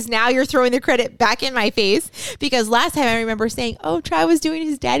credit, because now you're throwing the credit back in my face. Because last time I remember saying, "Oh, Trav was doing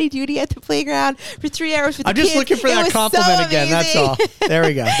his daddy duty at the playground for 3 hours with the kids." I'm just looking for that compliment again. That's all. There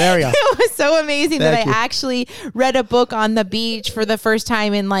we go. It was so amazing that I actually read a book on the beach for the first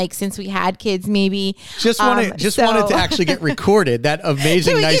time in since we had kids, maybe. Wanted to actually get recorded. That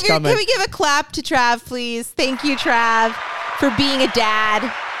amazing, nice comment. Can we give a clap to Trav, please? Thank you, Trav, for being a dad.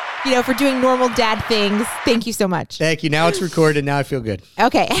 For doing normal dad things. Thank you so much. Thank you. Now it's recorded. Now I feel good.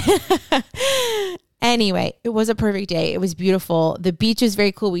 Okay. Anyway, it was a perfect day. It was beautiful. The beach is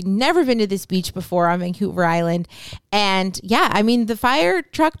very cool. We'd never been to this beach before on Vancouver Island. And yeah, I mean, the fire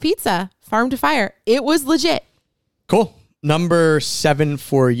truck pizza, Farm to Fire, it was legit. Cool. Number 7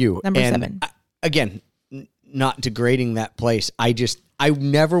 for you. Number 7. Again, not degrading that place. I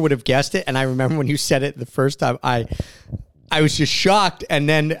never would have guessed it. And I remember when you said it the first time, I was just shocked. And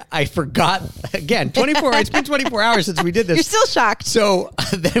then I forgot again, it's been 24 hours since we did this. You're still shocked. So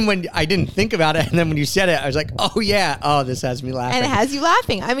then when I didn't think about it, and then when you said it, I was like, oh yeah. Oh, this has me laughing. And it has you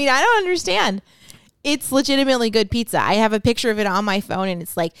laughing. I mean, I don't understand. It's legitimately good pizza. I have a picture of it on my phone, and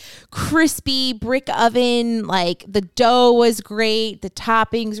it's like crispy brick oven. Like, the dough was great. The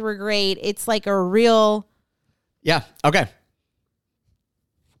toppings were great. It's like a real. Yeah. Okay.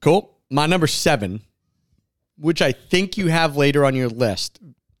 Cool. My number 7, which I think you have later on your list,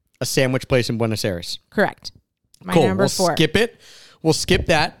 a sandwich place in Buenos Aires. Correct. My cool. number 4. Skip it. We'll skip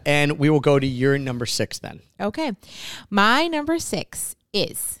that, and we will go to your number 6 then. Okay. My number 6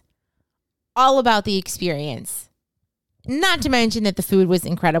 is all about the experience. Not to mention that the food was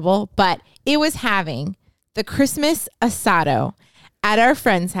incredible, but it was having the Christmas asado at our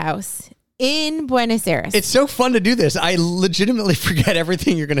friend's house in Buenos Aires. It's so fun to do this. I legitimately forget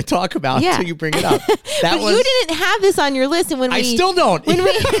everything you're going to talk about until you bring it up. You didn't have this on your list, and I still don't.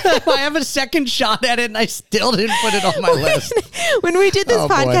 I have a second shot at it, and I still didn't put it on my list. When we did this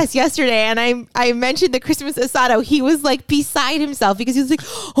podcast yesterday, and I mentioned the Christmas asado, he was like beside himself, because he was like,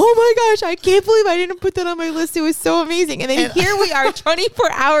 "Oh my gosh, I can't believe I didn't put that on my list. It was so amazing." And then here we are,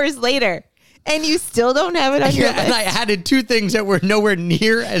 24 hours later. And you still don't have it on your list. And I added 2 things that were nowhere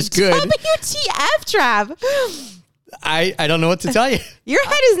near as good. WTF, Trav? I don't know what to tell you. Your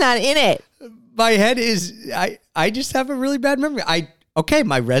head is not in it. My head is, I just have a really bad memory.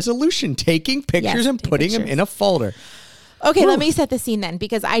 My resolution, taking pictures and putting them in a folder. Okay, let me set the scene then,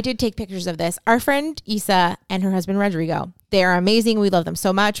 because I did take pictures of this. Our friend Isa and her husband Rodrigo, they are amazing. We love them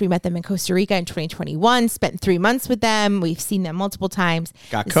so much. We met them in Costa Rica in 2021, spent 3 months with them. We've seen them multiple times.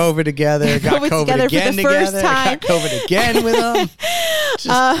 Got COVID together. Got COVID again for the first time. Got COVID again with them.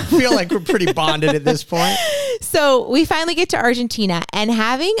 Just feel like we're pretty bonded at this point. So we finally get to Argentina, and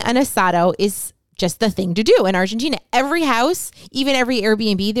having an asado is just the thing to do in Argentina. Every house, even every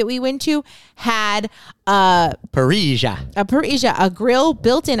Airbnb that we went to, had a parrilla, a grill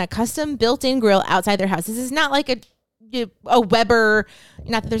built-in, a custom built-in grill outside their house. This is not like a Weber.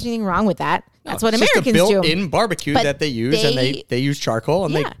 Not that there's anything wrong with that. That's what Americans do. It's just a built-in barbecue that they use, and they use charcoal,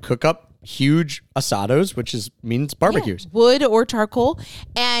 and they cook up huge asados, which means barbecues. Wood or charcoal.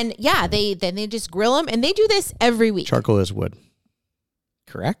 And they just grill them, and they do this every week. Charcoal is wood.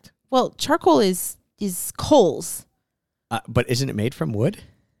 Correct? Well, charcoal is coals. But isn't it made from wood?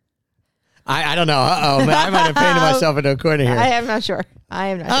 I don't know. Uh-oh. I might have painted myself into a corner here. I am not sure.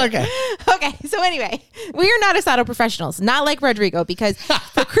 Okay. Okay. So anyway, we are not asado professionals, not like Rodrigo, because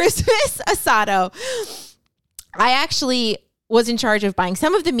for Christmas asado, I actually was in charge of buying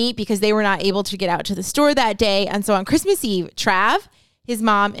some of the meat because they were not able to get out to the store that day. And so on Christmas Eve, Trav, his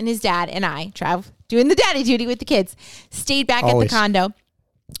mom and his dad, and I, Trav, doing the daddy duty with the kids, stayed back at the condo.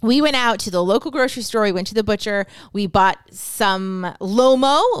 We went out to the local grocery store. We went to the butcher. We bought some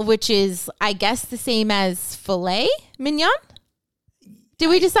lomo, which is, I guess, the same as filet mignon. Did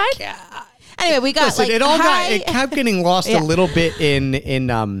we decide? Yeah. Anyway, we got it kept getting lost a little bit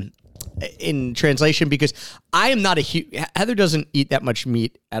in translation because I am not Heather doesn't eat that much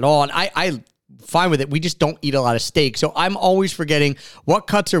meat at all, and I fine with it. We just don't eat a lot of steak. So I'm always forgetting what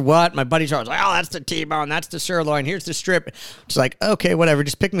cuts are what. My buddies are always like, oh, that's the T-bone, that's the sirloin, here's the strip. It's like, okay, whatever,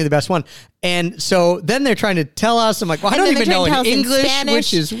 just pick me the best one. And so then they're trying to tell us, I'm like, well, I don't even know in English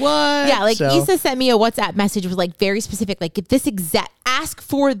which is what. Yeah, Issa sent me a WhatsApp message with very specific, if this ask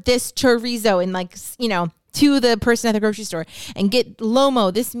for this chorizo and to the person at the grocery store and get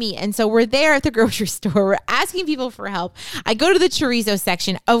lomo, this meat. And so we're there at the grocery store. We're asking people for help. I go to the chorizo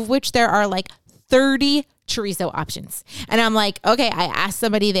section, of which there are 30 chorizo options. And I'm like, okay, I asked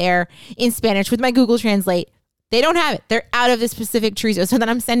somebody there in Spanish with my Google Translate. They don't have it. They're out of this specific chorizo. So then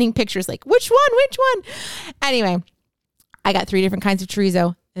I'm sending pictures which one? Anyway, I got 3 different kinds of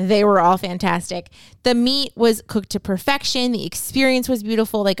chorizo. They were all fantastic. The meat was cooked to perfection. The experience was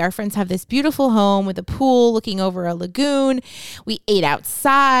beautiful. Our friends have this beautiful home with a pool looking over a lagoon. We ate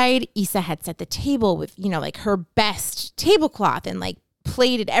outside. Issa had set the table with, her best tablecloth and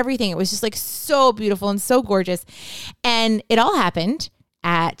plated everything. It was just so beautiful and so gorgeous. And it all happened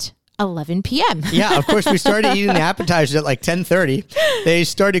at 11 p.m. Yeah, of course, we started eating the appetizers at 10:30. They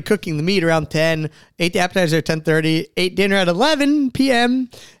started cooking the meat around 10, ate the appetizer at 10:30, ate dinner at 11 p.m.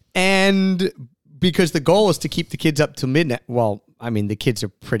 And because the goal is to keep the kids up till midnight. Well, I mean, the kids are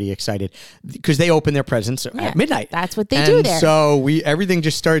pretty excited because they open their presents at midnight. That's what they do there. So everything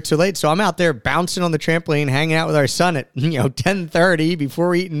just started so late. So I'm out there bouncing on the trampoline, hanging out with our son at 10:30 before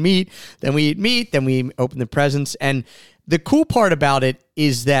we eat meat. Then we eat meat. Then we open the presents. And the cool part about it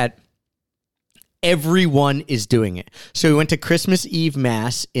is that everyone is doing it. So we went to Christmas Eve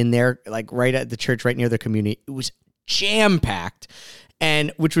Mass in there, right at the church, right near the community. It was jam-packed,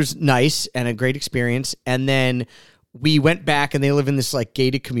 and which was nice and a great experience. And then we went back, and they live in this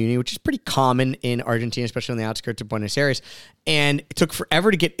gated community, which is pretty common in Argentina, especially on the outskirts of Buenos Aires. And it took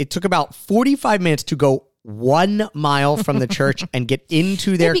forever it took about 45 minutes to go 1 mile from the church and get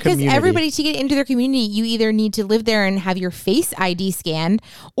into their community. Because everybody, to get into their community, you either need to live there and have your face ID scanned,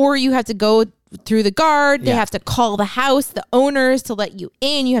 or you have to go through the guard. They have to call the house, the owners, to let you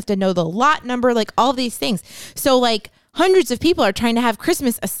in. You have to know the lot number, all these things. So hundreds of people are trying to have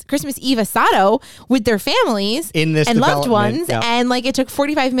Christmas Eve asado with their families in this and loved ones. Yeah. And it took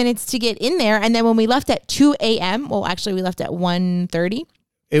 45 minutes to get in there. And then when we left at 2 a.m., well, actually we left at 1:30.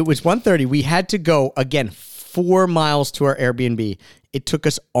 It was 1:30. We had to go, again, 4 miles to our Airbnb. It took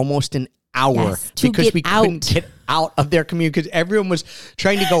us almost an hour because we couldn't get out of their community because everyone was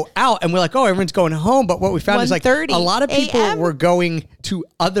trying to go out. And we're like, oh, everyone's going home. But what we found is a lot of people were going to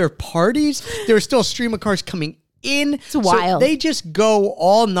other parties. There was still a stream of cars coming in. It's wild. So they just go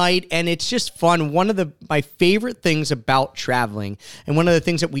all night, and it's just fun. One of my favorite things about traveling, and one of the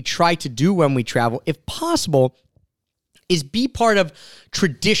things that we try to do when we travel, if possible, is be part of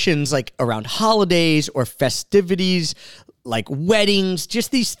traditions around holidays or festivities, weddings,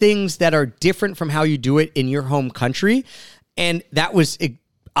 just these things that are different from how you do it in your home country. And that was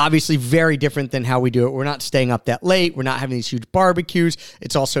obviously very different than how we do it. We're not staying up that late. We're not having these huge barbecues.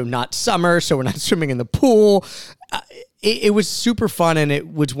 It's also not summer, so we're not swimming in the pool. It was super fun, and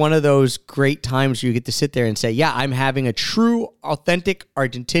it was one of those great times where you get to sit there and say, yeah, I'm having a true, authentic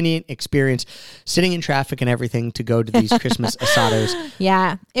Argentinian experience, sitting in traffic and everything to go to these Christmas asados.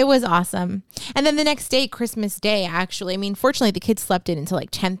 Yeah, it was awesome. And then the next day, Christmas Day, actually, fortunately, the kids slept in until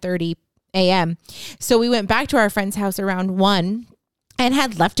 10:30 a.m. So we went back to our friend's house around 1 and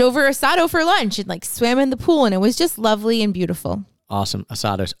had leftover asado for lunch and swam in the pool, and it was just lovely and beautiful. Awesome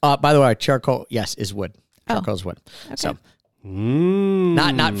asados. By the way, charcoal, yes, is wood. Charcoal is wood. Okay. So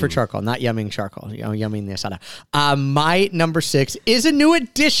not for charcoal, not yumming charcoal, yumming the asada. My number 6 is a new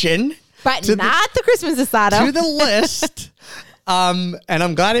addition. But not the Christmas asado. To the list. And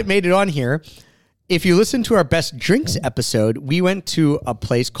I'm glad it made it on here. If you listen to our best drinks episode, we went to a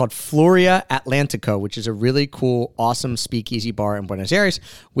place called Floria Atlantico, which is a really cool, awesome speakeasy bar in Buenos Aires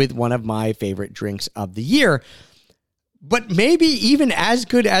with one of my favorite drinks of the year. But maybe even as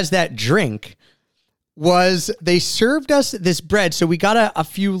good as that drink was they served us this bread. So we got a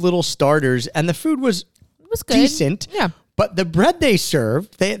few little starters and the food was good. Decent. Yeah. But the bread they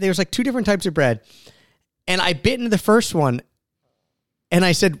served, there's like 2 different types of bread. And I bit into the first one and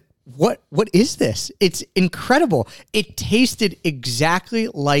I said, What is this? It's incredible. It tasted exactly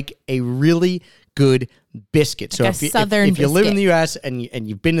like a really good biscuit. So like if you live in the U.S. and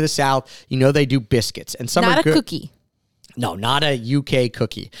you've been to the South, you know they do biscuits. And some not are a good. cookie. No, not a UK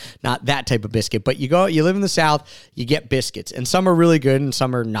cookie. Not that type of biscuit. But you live in the South, you get biscuits. And some are really good and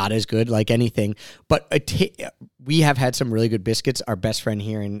some are not as good, like anything. But we have had some really good biscuits. Our best friend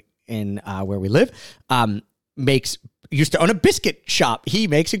here in where we live used to own a biscuit shop. He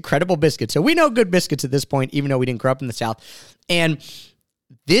makes incredible biscuits. So we know good biscuits at this point, even though we didn't grow up in the South. And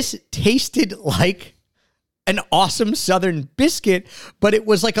this tasted like an awesome Southern biscuit, but it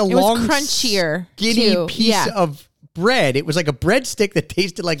was like it was crunchier, skinny piece of bread. It was like a breadstick that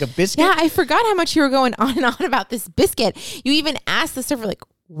tasted like a biscuit. Yeah, I forgot how much you were going on and on about this biscuit. You even asked the server, like,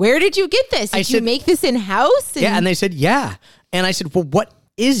 where did you get this? Did you make this in-house? Yeah, and they said, yeah. And I said, well, what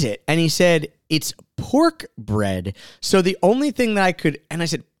is it? And he said, it's pork bread. So the only thing that and I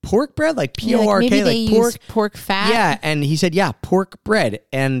said, pork bread? Like P-O-R-K, maybe they like pork? use pork fat? Yeah, and he said, yeah, pork bread.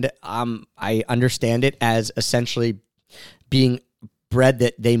 And I understand it as essentially being bread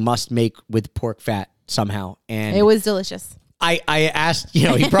that they must make with pork fat somehow. And it was delicious. I asked,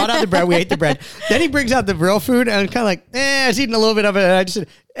 he brought out the bread, we ate the bread. Then he brings out the real food, and I'm kind of like, I was eating a little bit of it. And I just said,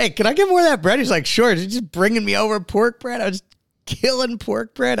 hey, can I get more of that bread? He's like, sure. He's just bringing me over pork bread. I was killing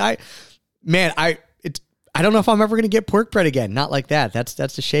pork bread. I don't know if I'm ever going to get pork bread again. Not like that. That's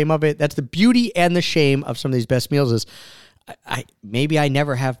the shame of it. That's the beauty and the shame of some of these best meals is maybe I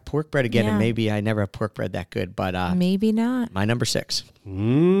never have pork bread again, and maybe I never have pork bread that good. But maybe not. My number 6. I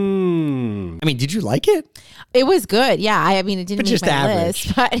mean, did you like it? It was good. Yeah. I mean, it didn't make my average.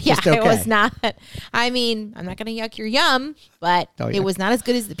 list, but yeah, okay. It was not. I mean, I'm not going to yuck your yum, but it was not as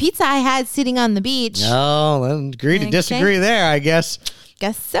good as the pizza I had sitting on the beach. No, agree to disagree there, I guess.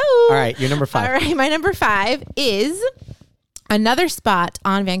 Guess so. All right, your number 5. All right, my number 5 is another spot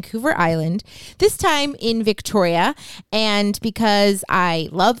on Vancouver Island, this time in Victoria. And because I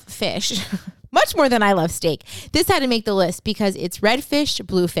love fish, much more than I love steak, this had to make the list because it's Redfish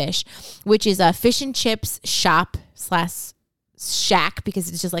Bluefish, which is a fish and chips shop / shack, because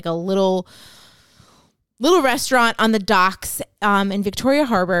it's just like a little restaurant on the docks in Victoria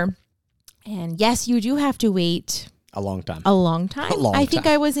Harbor. And yes, you do have to wait a long time. I think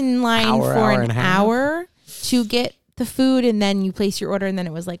I was in line for an hour to get the food, and then you place your order, and then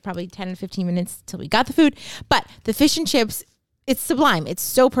it was like probably 10 and 15 minutes till we got the food. But the fish and chips, it's sublime. It's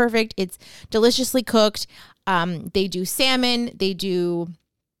so perfect. It's deliciously cooked. They do salmon. They do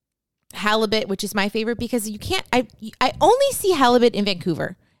halibut, which is my favorite because you can't. I only see halibut in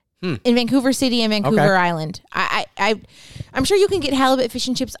Vancouver. In Vancouver City and Vancouver Island. I'm sure you can get halibut fish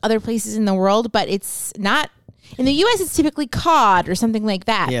and chips other places in the world, but it's not. In the U.S., it's typically cod or something like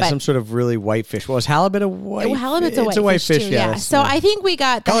that. Yeah, but some sort of really white fish. Well, is halibut a white fish? Halibut's a white fish, too, yeah. So I think we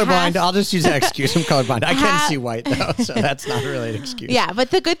got the colorblind. I'll just use that excuse. I'm colorblind. I can see white, though, so that's not really an excuse. Yeah, but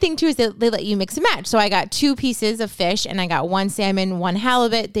the good thing, too, is that they let you mix and match. So I got 2 pieces of fish, and I got 1 salmon, 1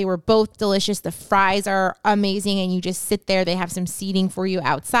 halibut. They were both delicious. The fries are amazing, and you just sit there. They have some seating for you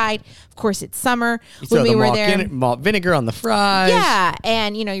outside. Of course, it's summer. When we were there, malt vinegar on the fries. Yeah,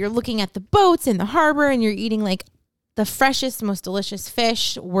 and, you're looking at the boats in the harbor, and you're eating, like, the freshest, most delicious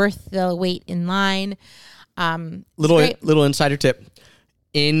fish, worth the wait in line. Little insider tip.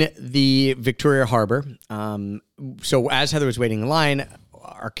 In the Victoria Harbor, so as Heather was waiting in line,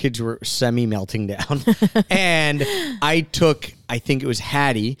 our kids were semi-melting down. And I think it was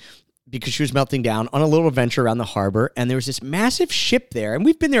Hattie, because she was melting down, on a little adventure around the harbor. And there was this massive ship there. And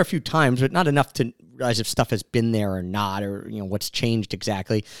we've been there a few times, but not enough to realize if stuff has been there or not, or what's changed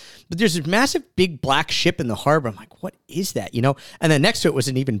exactly. But there's this massive big black ship in the harbor. I'm like, what is that? And then next to it was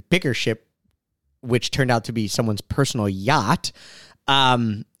an even bigger ship, which turned out to be someone's personal yacht.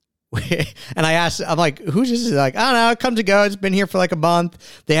 And I asked, I'm like, who's this? They're like, I don't know, it comes and goes. It's been here for like a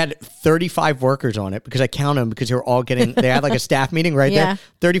month. They had 35 workers on it, because I count them because they were all they had like a staff meeting right there.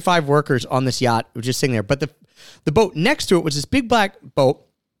 35 workers on this yacht, which just sitting there. But the boat next to it was this big black boat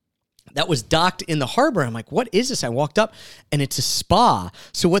that was docked in the harbor. I'm like, what is this? I walked up, and it's a spa.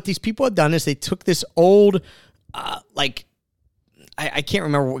 So what these people had done is they took this old, I can't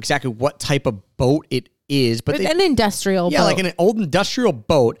remember exactly what type of boat it is, but an industrial boat. Yeah, like an old industrial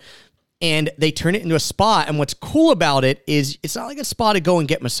boat. and they turn it into a spa. And what's cool about it is it's not like a spa to go and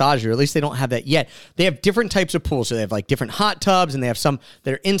get massaged, or at least they don't have that yet. They have different types of pools. So they have like different hot tubs, and they have some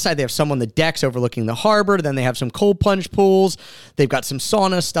that are inside. They have some on the decks overlooking the harbor. Then they have some cold plunge pools. They've got some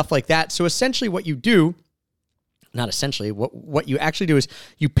sauna, stuff like that. So essentially what you do, not essentially, what you actually do is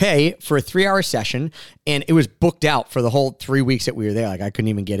you pay for a 3-hour session, and it was booked out for the whole 3 weeks that we were there. Like, I couldn't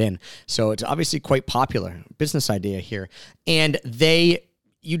even get in. So it's obviously quite popular. Business idea here. And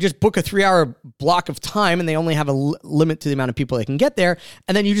you just book a 3-hour block of time, and they only have a limit to the amount of people that can get there.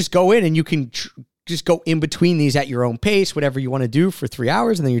 And then you just go in, and you can just go in between these at your own pace, whatever you want to do for 3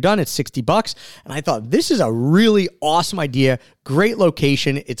 hours, and then you're done. It's $60. And I thought, this is a really awesome idea. Great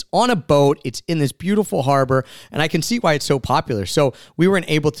location. It's on a boat. It's in this beautiful harbor, and I can see why it's so popular. So we weren't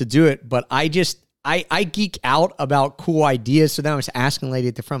able to do it, but I geek out about cool ideas. So then I was asking the lady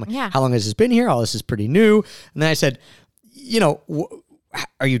at the front, like, how long has this been here? Oh, this is pretty new. And then I said,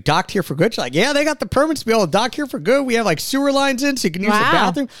 are you docked here for good? She's like, yeah, they got the permits to be able to dock here for good. We have like sewer lines in, so you can use the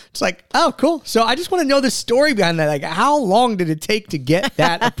bathroom. It's like, oh, cool. So I just want to know the story behind that. Like, how long did it take to get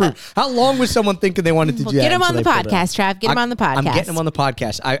that approved? How long was someone thinking they wanted to do that? Get him on the podcast, Trav. Get him on the podcast. I'm getting him on the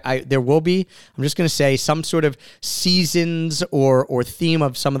podcast. There will be, I'm just going to say, some sort of seasons or theme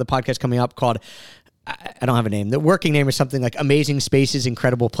of some of the podcasts coming up called, I don't have a name. The working name is something like Amazing Spaces,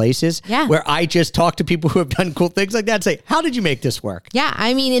 Incredible Places. Yeah. Where I just talk to people who have done cool things like that and say, how did you make this work? Yeah.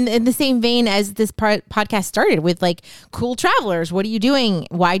 I mean, in the same vein as this podcast started with like cool travelers. What are you doing?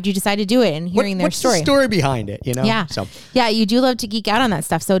 Why did you decide to do it? And hearing their story. What's the story behind it? Yeah. So yeah, you do love to geek out on that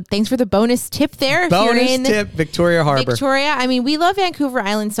stuff. So thanks for the bonus tip there. Bonus tip, Victoria Harbor. Victoria. I mean, we love Vancouver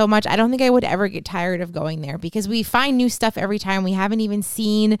Island so much. I don't think I would ever get tired of going there because we find new stuff every time. We haven't even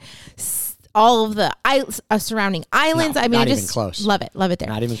seen all of the surrounding islands. No, I mean, not I even just close. Love it there.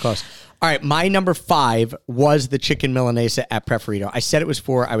 Not even close. All right, my number 5 was the chicken Milanesa at Preferito. I said it was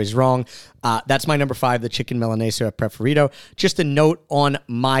 4. I was wrong. That's my number 5, the chicken Milanesa at Preferito. Just a note on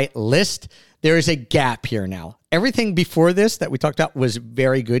my list, there is a gap here now. Everything before this that we talked about was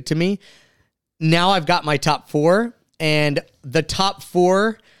very good to me. Now I've got my top 4, and the top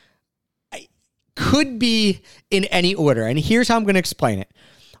 4 could be in any order. And here's how I'm going to explain it.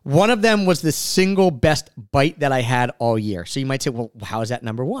 One of them was the single best bite that I had all year. So you might say, well, how is that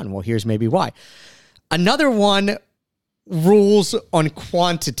number 1? Well, here's maybe why. Another one rules on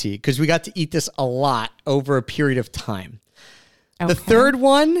quantity because we got to eat this a lot over a period of time. Okay. The third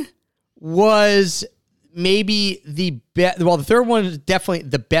one was maybe the best. Well, the third one is definitely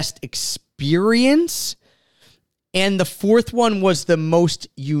the best experience. And the fourth one was the most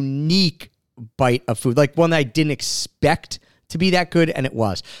unique bite of food, like one that I didn't expect to be that good, and it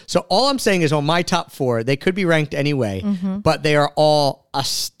was. So all I'm saying is on my top 4, they could be ranked anyway, but they are all a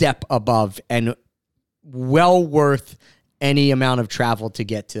step above and well worth any amount of travel to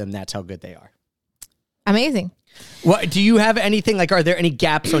get to them. That's how good they are. Amazing. What do you have anything like? Are there any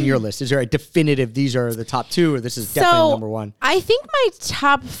gaps on your list? Is there a definitive? These are the top 2, or this is definitely number 1? I think my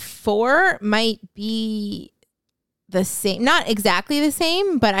top 4 might be the same, not exactly the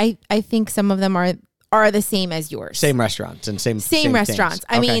same, but I think some of them are the same as yours. Same restaurants and same restaurants. Things.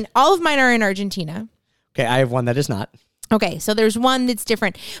 I mean, all of mine are in Argentina. Okay, I have one that is not. Okay, so there's one that's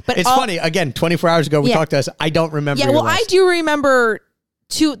different. But it's funny. Again, 24 hours ago, we talked to us. I don't remember. Yeah, well, I do remember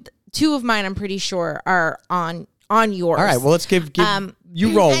two of mine. I'm pretty sure are on yours. All right. Well, let's give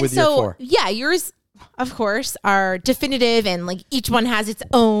you roll with your 4. Yeah, yours, of course, are definitive, and like each one has its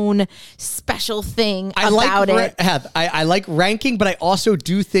own special thing about it. I like ranking, but I also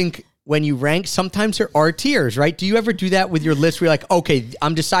do think when you rank, sometimes there are tiers, right? Do you ever do that with your list where you're like, okay,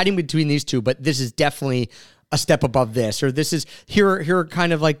 I'm deciding between these 2, but this is definitely a step above this, or this is here are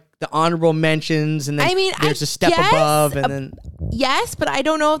kind of like the honorable mentions, and then there's a step above, and then yes, but I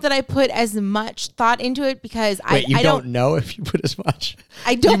don't know that I put as much thought into it because I don't know if you put as much.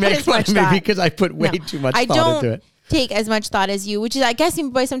 I don't put as much thought because I put way too much thought into it. Take as much thought as you, which is, I guess,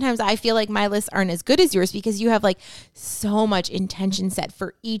 why sometimes I feel like my lists aren't as good as yours because you have like so much intention set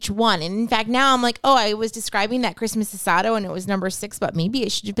for each one. And in fact, now I'm like, oh, I was describing that Christmas asado and it was number 6, but maybe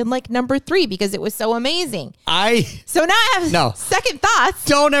it should have been like number 3 because it was so amazing. So now I have second thoughts.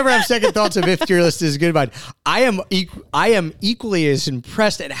 Don't ever have second thoughts if your list is good about it. I am equally as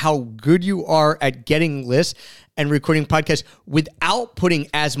impressed at how good you are at getting lists and recording podcasts without putting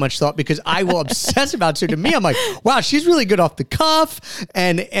as much thought, because I will obsess about it. So to me, I'm like, wow, she's really good off the cuff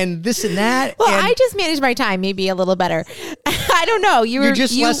and this and that. Well, I just manage my time maybe a little better. I don't know. You're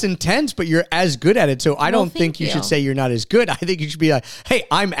just less intense, but you're as good at it. So I don't think you should say you're not as good. I think you should be like, hey,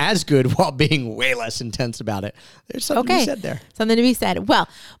 I'm as good while being way less intense about it. There's something to be said there. Something to be said. Well,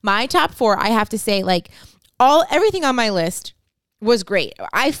 my top 4, I have to say, like everything on my list was great.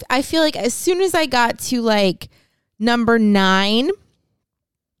 I feel like as soon as I got to like number 9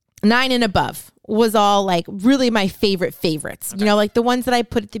 and above was all like really my favorites. Okay. You know, like the ones that I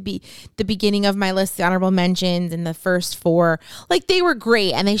put at the beginning of my list, the honorable mentions and the first 4, like they were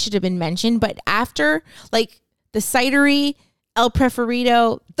great and they should have been mentioned. But after like the cidery, El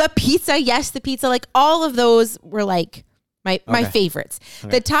Preferido, the pizza, like all of those were like my favorites.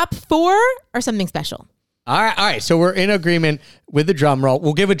 Okay. The top 4 are something special. All right. So we're in agreement with the drum roll.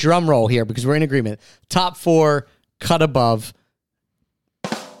 We'll give a drum roll here because we're in agreement. Top 4, cut above.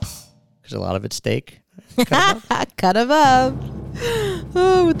 Because a lot of it's steak. Cut above.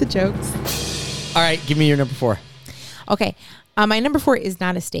 Oh, with the jokes. All right, give me your number 4. Okay. My number 4 is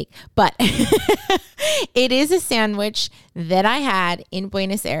not a steak, but it is a sandwich that I had in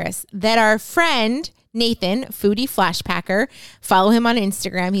Buenos Aires that our friend Nathan, Foodie Flashpacker, follow him on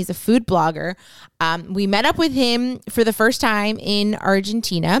Instagram. He's a food blogger. We met up with him for the first time in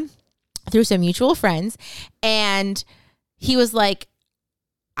Argentina through some mutual friends. And he was like,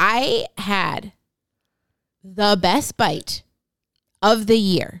 I had the best bite of the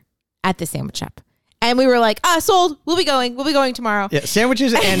year at the sandwich shop. And we were like, sold. We'll be going tomorrow. Yeah,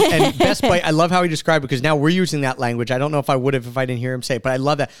 sandwiches and best bite. I love how he described it because now we're using that language. I don't know if I would have if I didn't hear him say it, but I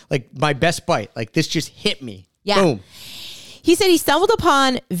love that. Like my best bite, like this just hit me. Yeah. Boom. He said he stumbled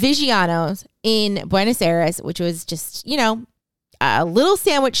upon Vigiano's in Buenos Aires, which was just, you know, a little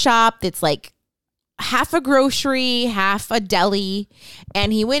sandwich shop that's like half a grocery, half a deli.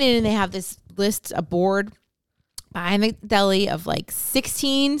 And he went in and they have this list, a board behind the deli of like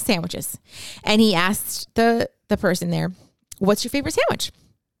 16 sandwiches. And he asked the person there, what's your favorite sandwich?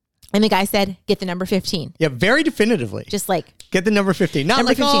 And the guy said, get the number 15. Yeah, very definitively. Just like, get the number 15. Not number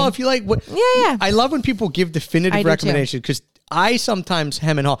like, 15. If you like what. Yeah. I love when people give definitive recommendations because I sometimes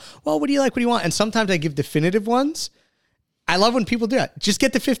hem and haw. Well, what do you like? What do you want? And sometimes I give definitive ones. I love when people do that. Just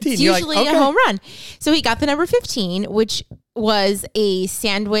get the 15. It's usually like, okay. A home run. So he got the number 15, which was a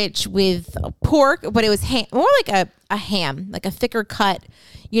sandwich with pork, but it was more like a ham, like a thicker cut,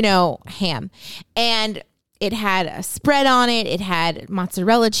 you know, ham. And it had a spread on it. It had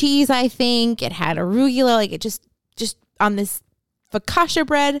mozzarella cheese, I think. It had arugula, like it just on this focaccia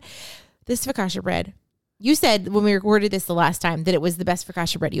bread. This focaccia bread. You said when we recorded this the last time that it was the best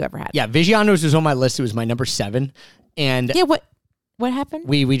focaccia bread you ever had. Yeah, Vigiano's was on my list. It was my number 7. And yeah, what happened?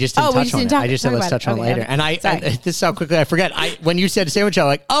 We just didn't touch on it. I just said let's touch on it later. Okay. And I this is how quickly I forget. When you said sandwich, I'm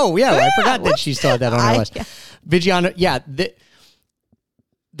like, oh yeah, I forgot that she still had that on her list. Yeah. Vigiano, yeah.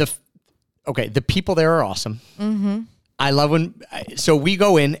 The people there are awesome. Mm-hmm. I love when, so we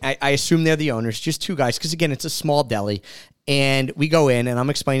go in, I assume they're the owners, just 2 guys, because again, it's a small deli, and we go in, and I'm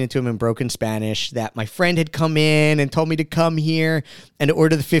explaining to him in broken Spanish that my friend had come in and told me to come here and to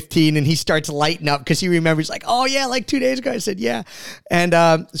order the 15, and he starts lighting up, because he remembers, like, oh yeah, like 2 days ago, I said, yeah, and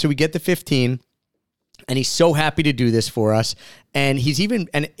so we get the 15, and he's so happy to do this for us, and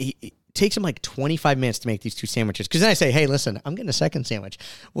he takes him like 25 minutes to make these 2 sandwiches. Because then I say, hey, listen, I'm getting a second sandwich.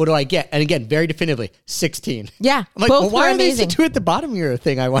 What do I get? And again, very definitively, 16. Yeah. I'm like, well, why are these 2 at the bottom of your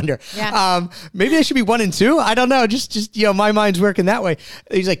thing, I wonder? Yeah. Maybe they should be 1 and 2. I don't know. Just you know, my mind's working that way.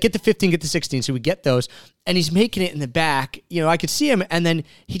 He's like, get the 15, get the 16. So we get those. And he's making it in the back. You know, I could see him. And then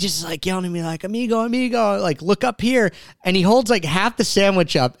he just is like yelling at me like, amigo, like look up here. And he holds like half the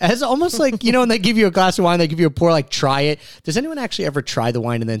sandwich up as almost like, you know, when they give you a glass of wine, they give you a pour, like try it. Does anyone actually ever try the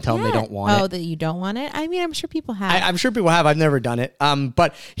wine and then tell them they don't want it? Oh, that you don't want it? I mean, I'm sure people have. I'm sure people have. I've never done it.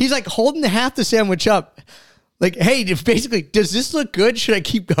 But he's like holding half the sandwich up. Like, hey, basically, does this look good? Should I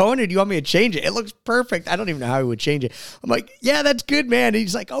keep going or do you want me to change it? It looks perfect. I don't even know how he would change it. I'm like, yeah, that's good, man. And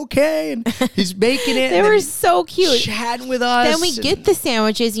he's like, okay. And he's making it. They were so cute. Chatting with us. Then we get the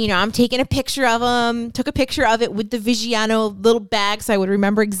sandwiches. You know, I'm taking a picture of them. Took a picture of it with the Vigiano little bag so I would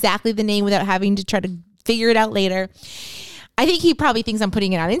remember exactly the name without having to try to figure it out later. I think he probably thinks I'm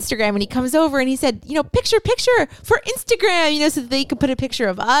putting it on Instagram, and he comes over and he said, you know, picture for Instagram, you know, so that they could put a picture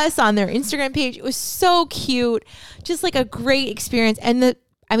of us on their Instagram page. It was so cute. Just like a great experience. And the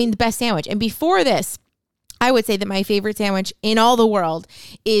best sandwich. And before this, I would say that my favorite sandwich in all the world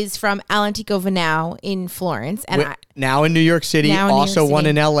is from All'Antico Venao in Florence. And now in New York City, also one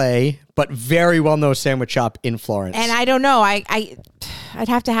in LA, but very well-known sandwich shop in Florence. And I don't know, I'd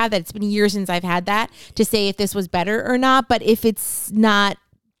have to have that. It's been years since I've had that to say if this was better or not. But if it's not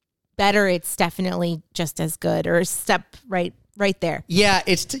better, it's definitely just as good or a step right there. Yeah,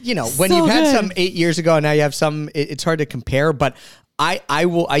 it's, you know, when you've had some 8 years ago and now you have some, it's hard to compare. But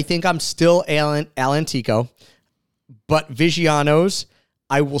I think I'm still All'Antico, but Vigiano's,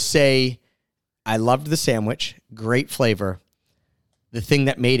 I will say I loved the sandwich, great flavor. The thing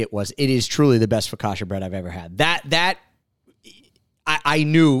that made it is truly the best focaccia bread I've ever had. That I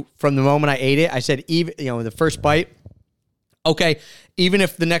knew from the moment I ate it, I said, even, the first bite, okay, even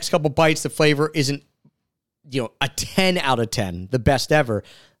if the next couple bites, the flavor isn't, a 10 out of 10, the best ever,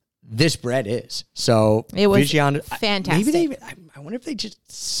 this bread is. So it was Vigiano, fantastic. Maybe I wonder if they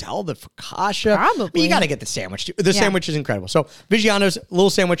just sell the focaccia. Probably. But you got to get the sandwich too. The sandwich is incredible. So Vigiano's little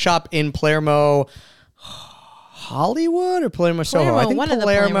sandwich shop in Palermo, Hollywood or Palermo, Soho? I think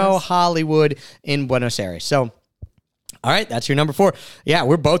Palermo, Hollywood in Buenos Aires. So, all right, that's your number 4. Yeah,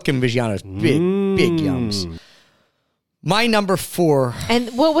 we're both giving Vigiano's big yums. My number 4.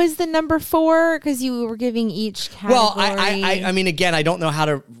 And what was the number 4? Because you were giving each category. Well, I mean, again, I don't know how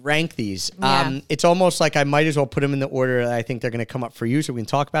to rank these. Yeah. It's almost like I might as well put them in the order that I think they're going to come up for you so we can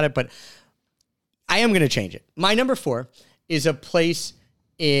talk about it. But I am going to change it. My number 4 is a place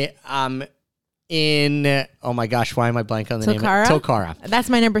in oh my gosh, why am I blank on the name? Tilcara. That's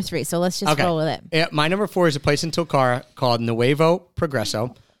my number 3. So let's just roll with it. Yeah, my number 4 is a place in Tilcara called Nuevo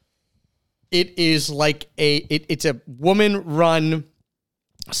Progreso. It is like it's a woman-run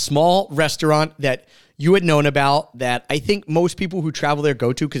small restaurant that you had known about that I think most people who travel there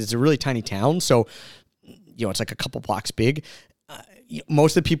go to because it's a really tiny town. So, it's like a couple blocks big.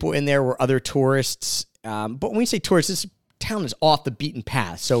 Most of the people in there were other tourists. But when we say tourists, this town is off the beaten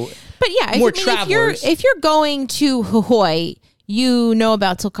path. So, but yeah, more travelers. If you're going to Jujuy, you know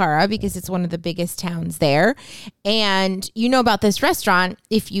about Tilcara because it's one of the biggest towns there. And you know about this restaurant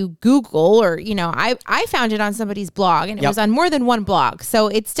if you Google or, I found it on somebody's blog and it was on more than one blog. So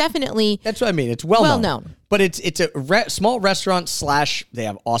it's definitely... That's what I mean. It's well known. But it's a small restaurant / they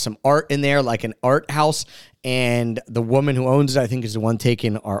have awesome art in there, like an art house. And the woman who owns it, I think, is the one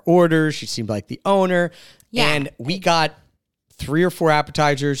taking our orders. She seemed like the owner. Yeah. And we got 3 or 4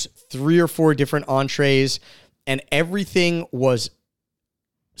 appetizers, 3 or 4 different entrees. And everything was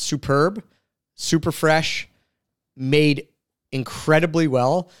superb, super fresh, made incredibly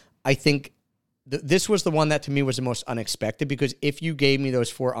well. I think this was the one that to me was the most unexpected because if you gave me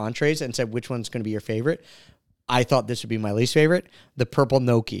those 4 entrees and said which one's going to be your favorite, I thought this would be my least favorite, the purple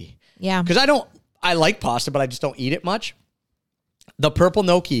gnocchi. Yeah. Because I like pasta, but I just don't eat it much. The purple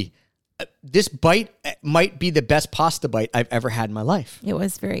gnocchi, this bite might be the best pasta bite I've ever had in my life. It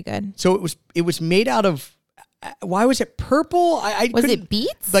was very good. So it was made out of... Why was it purple? Was it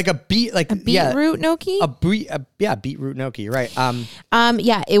beets? Like a beetroot gnocchi? Beetroot gnocchi, right.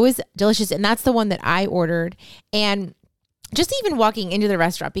 Yeah, it was delicious. And that's the one that I ordered. And just even walking into the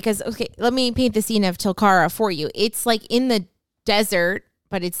restaurant, because, okay, let me paint the scene of Tilcara for you. It's like in the desert,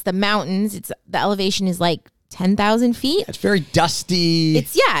 but it's the mountains. The elevation is like 10,000 feet. It's very dusty.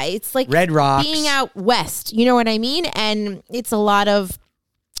 It's like red rocks. Being out west. You know what I mean? And it's a lot of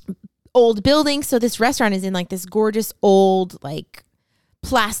old buildings. So this restaurant is in like this gorgeous old like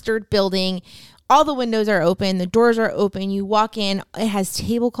plastered building. All the windows are open. The doors are open. You walk in. It has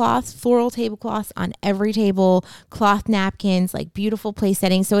tablecloths, floral tablecloths on every table, cloth napkins, like beautiful place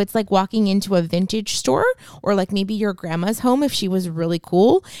settings. So it's like walking into a vintage store or like maybe your grandma's home if she was really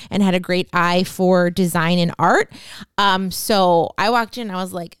cool and had a great eye for design and art. So I walked in. I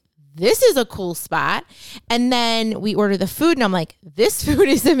was like, this is a cool spot. And then we ordered the food and I'm like, this food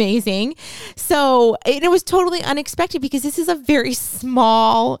is amazing. So it was totally unexpected because this is a very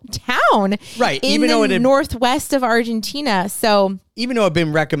small town. Right. In even though northwest of Argentina. So even though it had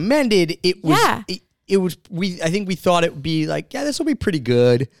been recommended, it was, I think we thought it would be like, this will be pretty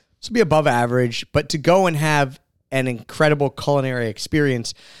good. This will be above average. But to go and have an incredible culinary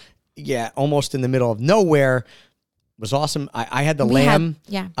experience, almost in the middle of nowhere, was awesome. I had the lamb.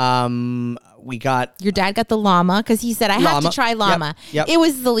 We got... Your dad got the llama because he said, I have to try llama. Yep. It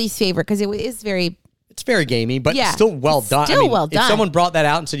was the least favorite because it is very... It's very gamey, but still well done. Well done. If someone brought that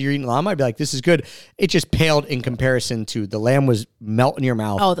out and said you're eating llama, I'd be like, this is good. It just paled in comparison to the lamb was melt in your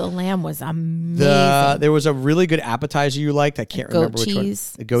mouth. Oh, the lamb was amazing. There was a really good appetizer you liked. I can't remember which one.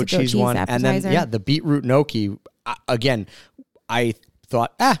 The goat cheese one. Appetizer. And then, the beetroot gnocchi. Again, I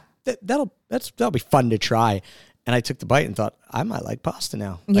thought, that'll be fun to try. And I took the bite and thought, I might like pasta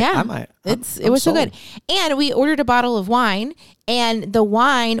now. It was so good. And we ordered a bottle of wine, and the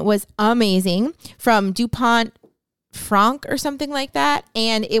wine was amazing from DuPont Franc or something like that.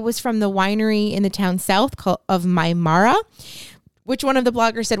 And it was from the winery in the town south of Maimara, which one of the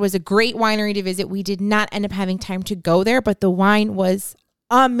bloggers said was a great winery to visit. We did not end up having time to go there, but the wine was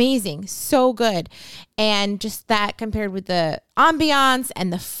amazing. So good. And just that compared with the ambiance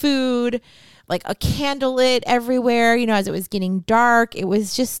and the food, like a candle lit everywhere, as it was getting dark. It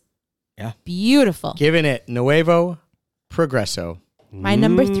was just beautiful. Giving it Nuevo Progreso. My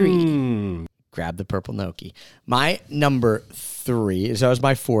number 3. grab the purple gnocchi. My number 3, so that was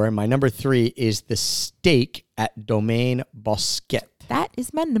my 4, and my number 3 is the steak at Domaine Bosquet. That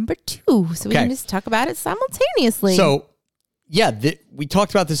is my number 2. So we can just talk about it simultaneously. So, yeah, we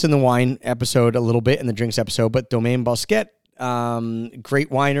talked about this in the wine episode a little bit, in the drinks episode, but Domaine Bosquet, great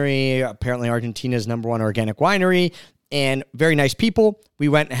winery, apparently Argentina's number 1 organic winery, and very nice people. We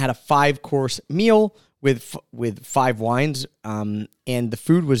went and had a 5-course meal with 5 wines, and the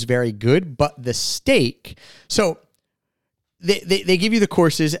food was very good, but the steak, so they give you the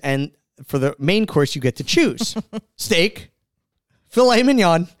courses, and for the main course, you get to choose steak, filet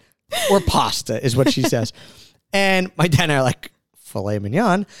mignon, or pasta is what she says. And my dad and I are like, filet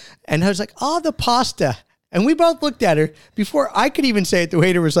mignon? And I was like, oh, the pasta. And we both looked at her. Before I could even say it, the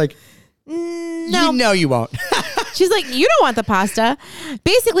waiter was like, no, you won't. She's like, you don't want the pasta.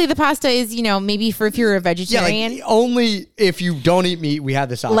 Basically, the pasta is, maybe for if you're a vegetarian. Yeah, like, only if you don't eat meat, we have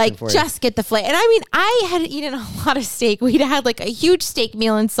this option for you. Just get the filet. And I mean, I had eaten a lot of steak. We'd had like a huge steak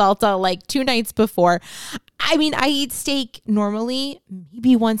meal in Salta like 2 nights before. I mean, I eat steak normally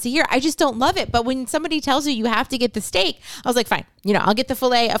maybe once a year. I just don't love it. But when somebody tells you have to get the steak, I was like, fine, I'll get the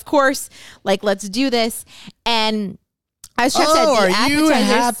filet, of course. Like, let's do this. And as Chef said, are you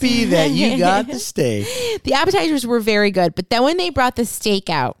happy that you got the steak? The appetizers were very good. But then when they brought the steak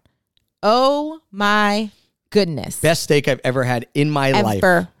out, oh my goodness. Best steak I've ever had in my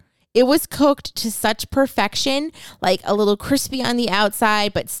life. It was cooked to such perfection, like a little crispy on the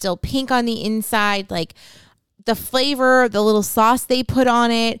outside, but still pink on the inside. Like the flavor, the little sauce they put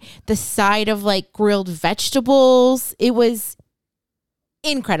on it, the side of like grilled vegetables. It was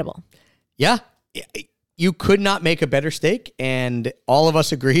incredible. Yeah. You could not make a better steak. And all of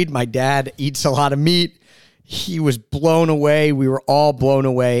us agreed. My dad eats a lot of meat. He was blown away. We were all blown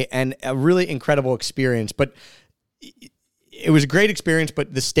away, and a really incredible experience. But it was a great experience,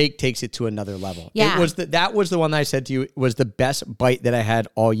 but the steak takes it to another level. Yeah. That was the one that I said to you was the best bite that I had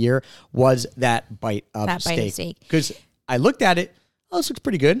all year, was that bite of steak. Because I looked at it, this looks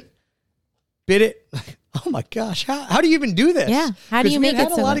pretty good. Bit it. Oh my gosh. How do you even do this? Yeah. How do you make it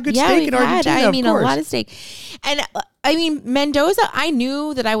so? A lot of good steak in Argentina, a lot of steak. And I mean, Mendoza, I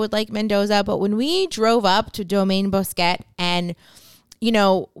knew that I would like Mendoza, but when we drove up to Domaine Bosquet and,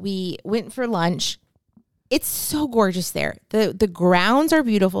 we went for lunch, it's so gorgeous there. The grounds are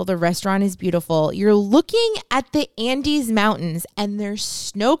beautiful. The restaurant is beautiful. You're looking at the Andes Mountains and they're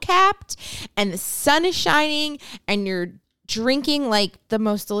snow-capped and the sun is shining and you're drinking like the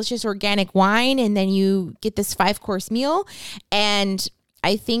most delicious organic wine, and then you get this 5-course meal, and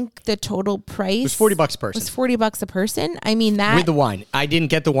I think the total price was $40 a person. Was $40 a person. I mean, that with the wine. I didn't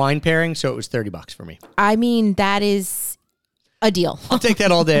get the wine pairing, so it was $30 for me. I mean, that is a deal. I'll take that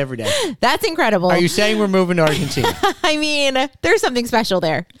all day, every day. That's incredible. Are you saying we're moving to Argentina? I mean, there's something special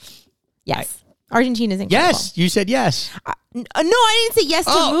there. Yes. Argentina's incredible. Yes, you said yes. No, I didn't say yes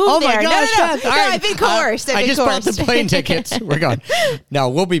to move there. My gosh, no. All right. I've been coerced. I just bought the plane tickets. We're going. No,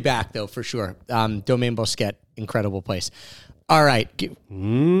 we'll be back, though, for sure. Domaine Bosquet, incredible place. All right. Give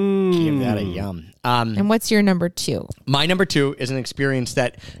that a yum. And what's your number 2? My number 2 is an experience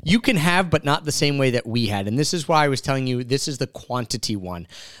that you can have, but not the same way that we had. And this is why I was telling you this is the quantity one.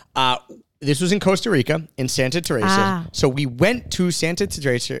 This was in Costa Rica, in Santa Teresa. So we went to Santa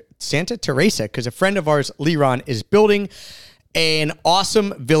Teresa because a friend of ours, Liron, is building an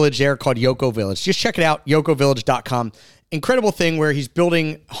awesome village there called Yoko Village. Just check it out, yocovillage.com. Incredible thing where he's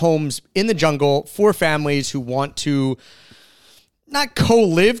building homes in the jungle for families who want to not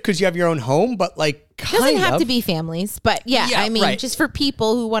co-live because you have your own home, but like doesn't have to be families, but I mean, just for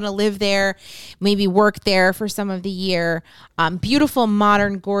people who want to live there, maybe work there for some of the year. Beautiful,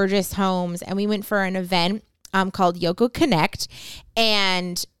 modern, gorgeous homes. And we went for an event called Yoko Connect,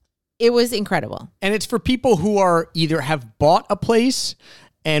 and it was incredible. And it's for people who are either have bought a place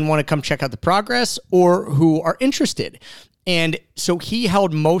and want to come check out the progress, or who are interested. And so he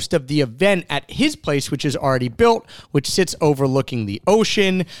held most of the event at his place, which is already built, which sits overlooking the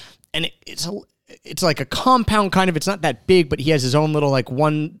ocean. And it's like a compound kind of. It's not that big, but he has his own little like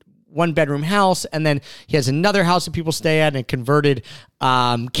one bedroom house, and then he has another house that people stay at, and a converted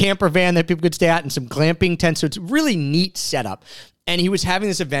camper van that people could stay at, and some glamping tents. So it's a really neat setup. And he was having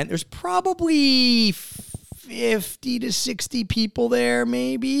this event. There's probably 50 to 60 people there,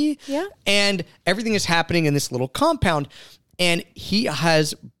 maybe. Yeah. And everything is happening in this little compound. And he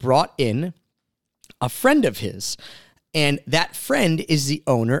has brought in a friend of his. And that friend is the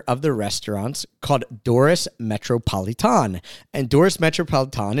owner of the restaurants called Doris Metropolitan. And Doris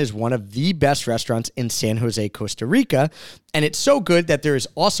Metropolitan is one of the best restaurants in San Jose, Costa Rica. And it's so good that there is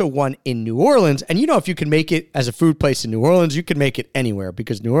also one in New Orleans. And if you can make it as a food place in New Orleans, you can make it anywhere,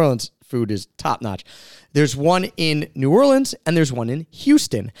 because New Orleans food is top notch. There's one in New Orleans and there's one in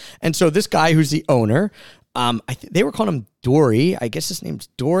Houston. And so this guy who's the owner, they were calling him Dory. I guess his name's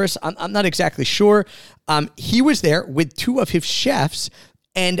Doris. I'm not exactly sure. He was there with two of his chefs,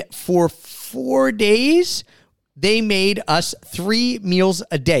 and for 4 days, they made us 3 meals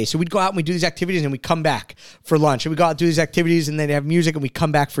a day. So we'd go out and we'd do these activities and we'd come back for lunch. And we'd go out and do these activities and then have music and we'd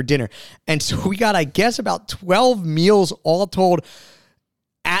come back for dinner. And so we got, I guess, about 12 meals all told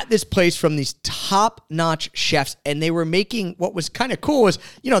at this place from these top-notch chefs. And they were making, what was kind of cool was,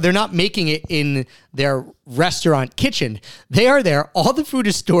 they're not making it in their restaurant kitchen. They are there. All the food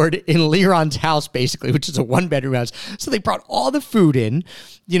is stored in Liron's house, basically, which is a 1-bedroom house. So they brought all the food in,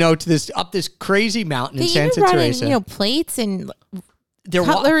 to this crazy mountain in Santa Teresa. In, plates and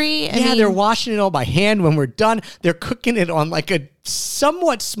cutlery. They're washing it all by hand when we're done. They're cooking it on like a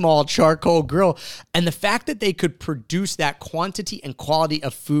somewhat small charcoal grill. And the fact that they could produce that quantity and quality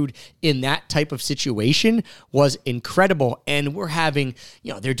of food in that type of situation was incredible. And we're having,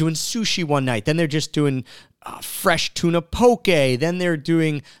 they're doing sushi one night. Then they're just doing fresh tuna poke. Then they're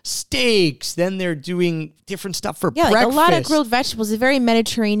doing steaks. Then they're doing different stuff for breakfast. Like a lot of grilled vegetables. A very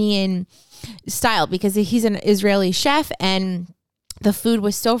Mediterranean style because he's an Israeli chef and the food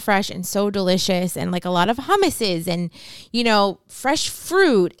was so fresh and so delicious, and like a lot of hummuses and, fresh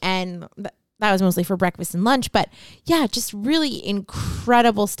fruit. And that was mostly for breakfast and lunch. But yeah, just really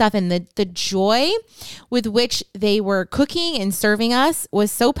incredible stuff. And the joy with which they were cooking and serving us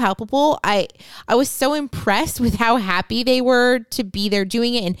was so palpable. I was so impressed with how happy they were to be there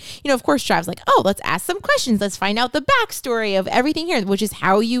doing it. And, of course, Trav's like, oh, let's ask some questions. Let's find out the backstory of everything here, which is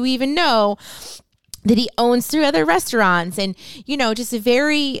how you even know that he owns 3 other restaurants and, just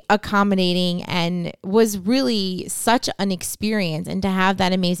very accommodating, and was really such an experience. And to have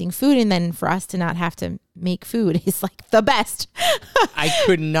that amazing food and then for us to not have to make food is like the best. I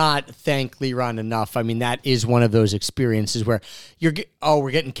could not thank Liron enough. I mean, that is one of those experiences where we're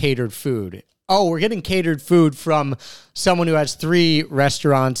getting catered food. Oh, we're getting catered food from someone who has 3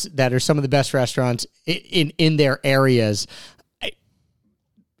 restaurants that are some of the best restaurants in their areas.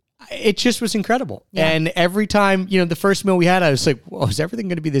 It just was incredible. Yeah. And every time, the first meal we had, I was like, well, is everything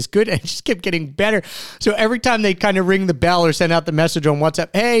going to be this good? And it just kept getting better. So every time they kind of ring the bell or send out the message on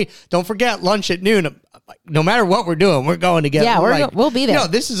WhatsApp, hey, don't forget lunch at noon. No matter what we're doing, we're going to get. Yeah, we'll be there.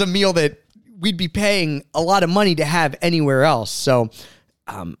 This is a meal that we'd be paying a lot of money to have anywhere else. So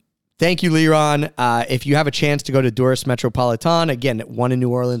thank you, Liron. If you have a chance to go to Doris Metropolitan, again, one in New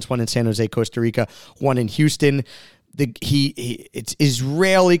Orleans, one in San Jose, Costa Rica, one in Houston. It's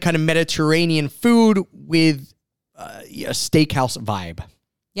Israeli kind of Mediterranean food with a steakhouse vibe.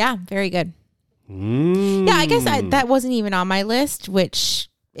 Yeah, very good. Yeah, I guess that wasn't even on my list, which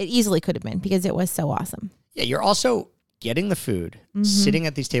it easily could have been because it was so awesome. Yeah, you're also getting the food, sitting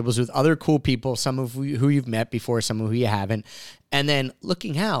at these tables with other cool people, some of who you've met before, some of who you haven't, and then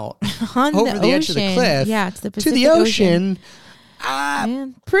looking out over the edge of the cliff to the Pacific ocean.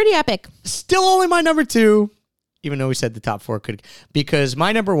 Man, pretty epic. Still only my number 2. Even though we said the top 4 could, because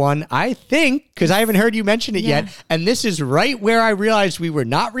my number 1, I think, because I haven't heard you mention it yet, and this is right where I realized we were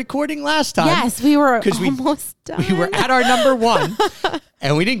not recording last time. Yes, we were almost done. We were at our number 1,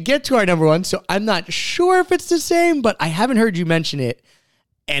 and we didn't get to our number 1, so I'm not sure if it's the same, but I haven't heard you mention it,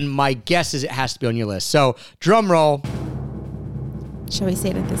 and my guess is it has to be on your list. So, drum roll. Shall we say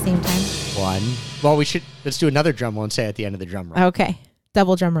it at the same time? 1. Well, let's do another drum roll and say it at the end of the drum roll. Okay.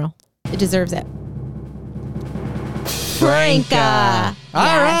 Double drum roll. It deserves it. Franca. All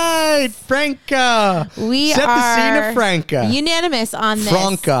right, Franca. We set are the scene of Franca. Unanimous on this.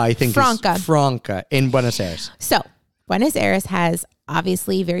 Franca, I think. Franca. Is Franca in Buenos Aires. So, Buenos Aires has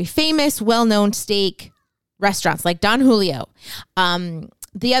obviously very famous, well-known steak restaurants like Don Julio.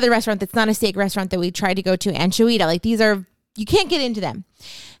 The other restaurant that's not a steak restaurant that we tried to go to, Anchoita. Like these are, you can't get into them.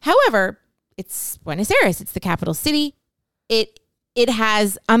 However, it's Buenos Aires. It's the capital city. It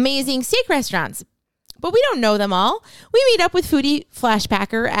has amazing steak restaurants. But we don't know them all. We meet up with Foodie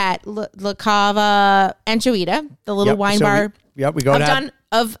Flashpacker at La Cava Anchoita, the little wine bar we go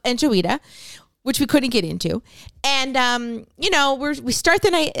of Anchoita, which we couldn't get into. And, we start the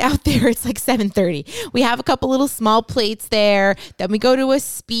night out there. It's like 7:30. We have a couple little small plates there. Then we go to a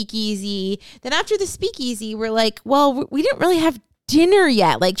speakeasy. Then after the speakeasy, we're like, well, we didn't really have dinner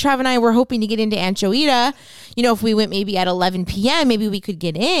yet. Like Trav and I were hoping to get into Anchoita. If we went maybe at 11 p.m., maybe we could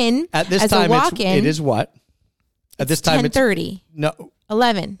get in. At this time, it is what? At this time, 10:30. No.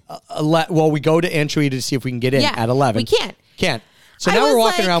 11. Well, we go to Anchoita to see if we can get in at 11. We can't. Can't. So now we're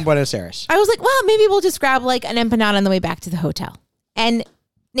walking around Buenos Aires. I was like, well, maybe we'll just grab like an empanada on the way back to the hotel. And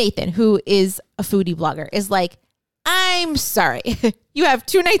Nathan, who is a foodie blogger, is like, I'm sorry. You have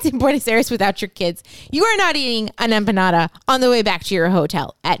 2 nights in Buenos Aires without your kids. You are not eating an empanada on the way back to your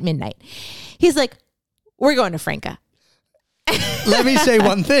hotel at midnight. He's like, we're going to Franca. Let me say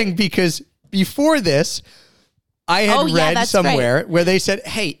one thing, because before this, I had read somewhere where they said,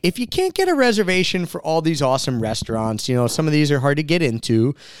 hey, if you can't get a reservation for all these awesome restaurants, you know, some of these are hard to get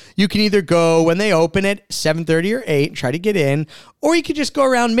into, you can either go when they open at 7:30 or 8 and try to get in, or you could just go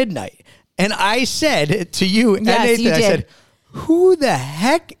around midnight. And I said to you and Nathan, I said, who the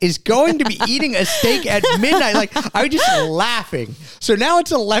heck is going to be eating a steak at midnight? Like, I was just laughing. So now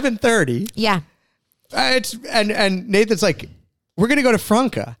it's 11:30. Yeah. And Nathan's like, we're going to go to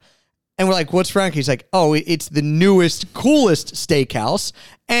Franca. And we're like, what's Franca? He's like, oh, it's the newest, coolest steakhouse.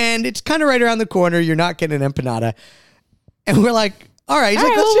 And it's kind of right around the corner. You're not getting an empanada. And we're like, all right. He's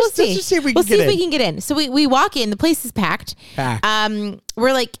like, let's just see if we can get in. We'll see if we can get in. So we walk in. The place is packed.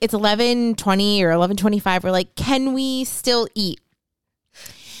 We're like, it's 11:20 or 11:25. We're like, can we still eat?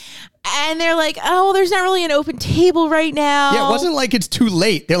 And they're like, oh, well, there's not really an open table right now. Yeah, it wasn't like it's too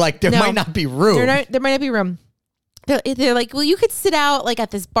late. They're like, there might not be room. There might not be room. They're like, well, you could sit out like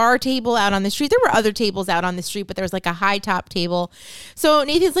at this bar table out on the street. There were other tables out on the street, but there was like a high top table. So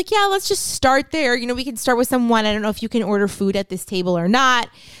Nathan's like, yeah, let's just start there. You know, we can start with some wine. I don't know if you can order food at this table or not.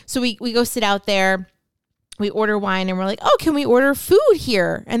 So we go sit out there. We order wine and we're like, oh, can we order food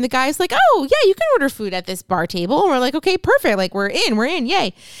here? And the guy's like, oh, yeah, you can order food at this bar table. And we're like, okay, perfect. Like, we're in,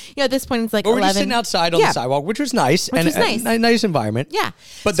 yay. You know, at this point, it's like 11. We're just sitting outside on the sidewalk, which was nice. A nice environment. Yeah.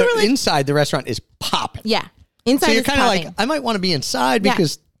 But so inside the restaurant is popping. Yeah. Inside so you're kind of like, I might want to be inside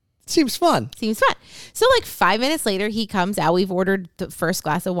because it seems fun. So like 5 minutes later, he comes out. We've ordered the first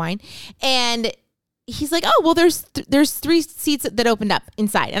glass of wine. And he's like, oh, well, there's 3 seats that opened up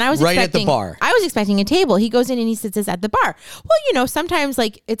inside. And I was at the bar. I was expecting a table. He goes in and he sits us at the bar. Well, you know, sometimes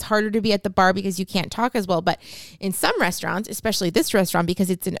like it's harder to be at the bar because you can't talk as well. But in some restaurants, especially this restaurant,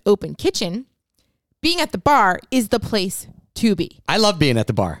 because it's an open kitchen, being at the bar is the place to be. I love being at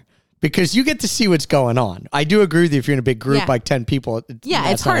the bar, because you get to see what's going on. I do agree with you. If you're in a big group, like 10 people,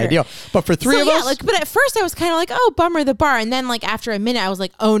 it's harder. Ideal. But for 3 of us. But at first I was kind of like, oh, bummer, the bar. And then like after a minute, I was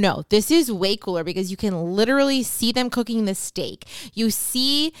like, oh no, this is way cooler, because you can literally see them cooking the steak. You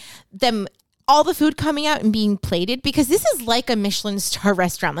see them, all the food coming out and being plated, because this is like a Michelin star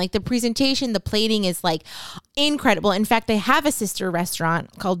restaurant. Like the presentation, the plating is like incredible. In fact, they have a sister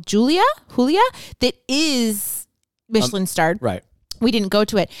restaurant called Julia, that is Michelin starred. Right. We didn't go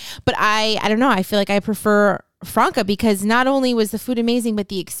to it, but I don't know. I feel like I prefer Franca, because not only was the food amazing, but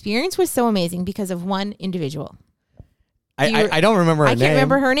the experience was so amazing because of one individual. I don't remember her name. I can't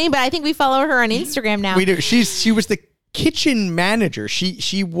remember her name, but I think we follow her on Instagram now. We do. She was the kitchen manager. She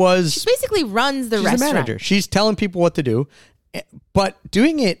basically runs the restaurant. The manager. She's telling people what to do, but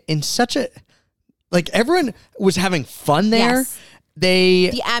doing it in such a, like, everyone was having fun there. Yes.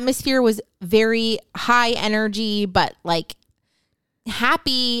 The atmosphere was very high energy, but like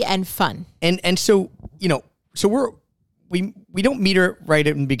happy and fun. And so, you know, so we don't meet her right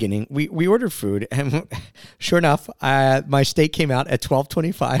in the beginning. We ordered food, and sure enough, my steak came out at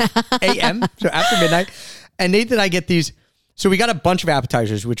 12:25 a.m. so after midnight. And Nathan and I get these. So we got a bunch of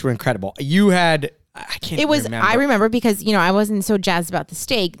appetizers, which were incredible. You had, remember. I remember because, you know, I wasn't so jazzed about the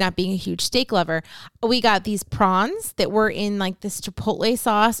steak, not being a huge steak lover. We got these prawns that were in like this chipotle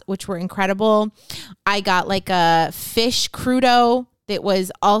sauce, which were incredible. I got like a fish crudo that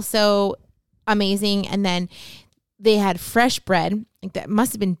was also amazing. And then they had fresh bread. Like that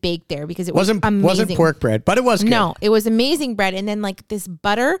must have been baked there, because it wasn't amazing. Wasn't pork bread, but it was good. No, it was amazing bread. And then like this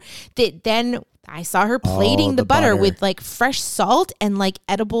butter that then I saw her plating the butter with like fresh salt and like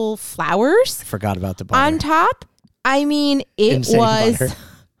edible flowers. I forgot about the butter. On top. I mean, it Insane was... butter.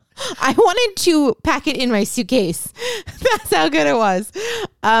 I wanted to pack it in my suitcase. That's how good it was.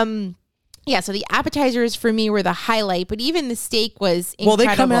 Yeah, so the appetizers for me were the highlight, but even the steak was incredible. Well,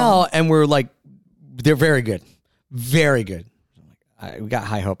 they come out and we're like, they're very good. Very good. We got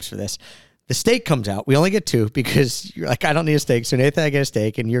high hopes for this. The steak comes out. We only get 2 because you're like, I don't need a steak. So Nathan, I get a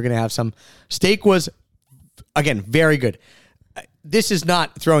steak, and you're going to have some. Steak was, again, very good. This is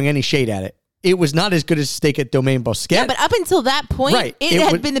not throwing any shade at it. It was not as good as steak at Domaine Bosquet. Yeah, but up until that point, it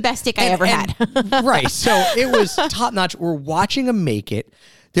had been the best steak I ever had. Right. So it was top notch. We're watching them make it.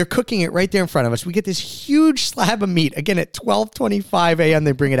 They're cooking it right there in front of us. We get this huge slab of meat. Again, at 12:25 a.m.,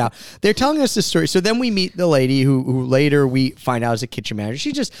 they bring it out. They're telling us this story. So then we meet the lady who later we find out is a kitchen manager.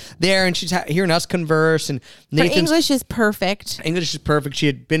 She's just there, and she's hearing us converse. And Nathan's, her English is perfect. English is perfect. She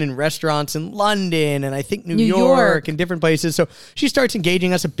had been in restaurants in London and I think New York and different places. So she starts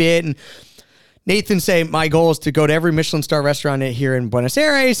engaging us a bit. And Nathan say, my goal is to go to every Michelin star restaurant here in Buenos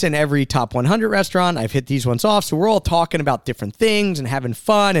Aires and every top 100 restaurant. I've hit these ones off. So we're all talking about different things and having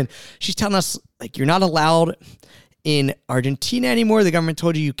fun. And she's telling us, like, you're not allowed in Argentina anymore. The government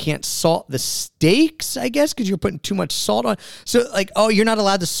told you can't salt the steaks, I guess, because you're putting too much salt on. So, like, oh, you're not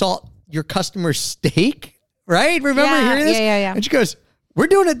allowed to salt your customer's steak, right? Remember hearing this? Yeah. And she goes, we're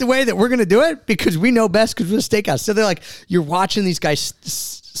doing it the way that we're going to do it because we know best because we're a steakhouse. So they're like, you're watching these guys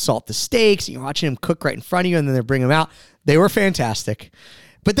salt the steaks, and you're watching them cook right in front of you, and then they're bringing them out. They were fantastic.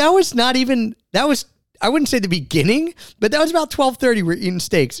 But that was not even, that was, I wouldn't say the beginning, but that was about 12:30. We're eating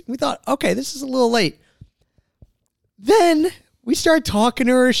steaks. We thought, okay, this is a little late. Then we started talking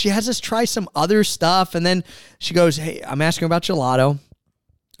to her. She has us try some other stuff. And then she goes, hey, I'm asking her about gelato.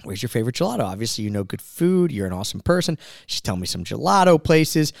 Where's your favorite gelato? Obviously, you know good food. You're an awesome person. She's telling me some gelato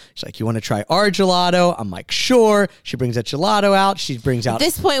places. She's like, you want to try our gelato? I'm like, sure. She brings that gelato out. She brings out... At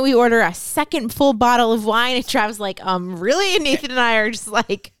this point, we order a second full bottle of wine. And Travis like, really? And Nathan and I are just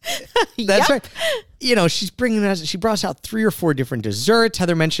like, That's right. You know, she brought us out 3 or 4 different desserts.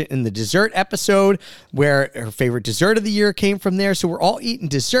 Heather mentioned in the dessert episode where her favorite dessert of the year came from there. So we're all eating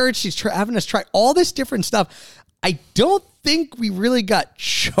desserts. She's having us try all this different stuff. I don't think we really got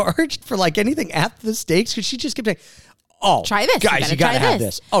charged for like anything after the steaks because she just kept saying, oh, try this. Guys, you got to have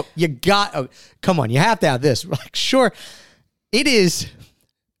this. Oh, come on, you have to have this. We're like, sure. It is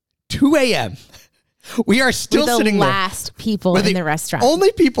 2 a.m. We are still sitting there. The last people in the restaurant.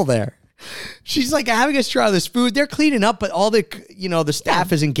 Only people there. She's like having us try this food. They're cleaning up, but all the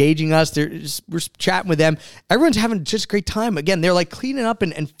staff is engaging us. We're chatting with them. Everyone's having just a great time. Again, they're like cleaning up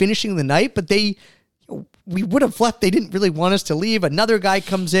and finishing the night, but we would have left. They didn't really want us to leave. Another guy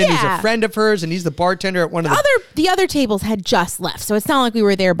comes in. He's a friend of hers, and he's the bartender at one of the other tables had just left. So it's not like we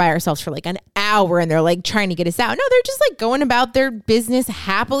were there by ourselves for like an hour and they're like trying to get us out. No, they're just like going about their business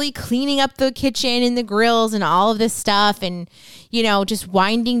happily, cleaning up the kitchen and the grills and all of this stuff and, you know, just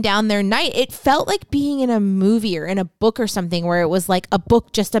winding down their night. It felt like being in a movie or in a book or something where it was like a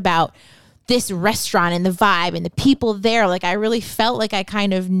book just about this restaurant and the vibe and the people there. Like I really felt like I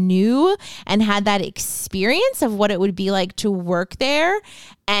kind of knew and had that experience of what it would be like to work there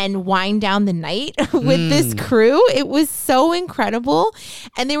and wind down the night with this crew. It was so incredible.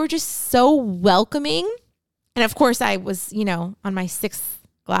 And they were just so welcoming. And of course I was, you know, on my 6th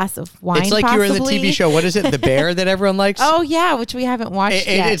glass of wine. It's like you were in the TV show. What is it? The Bear that everyone likes? Oh yeah, which we haven't watched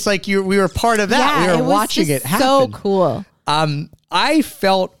yet. It's like we were part of that. Yeah, we were watching it happen. So cool. I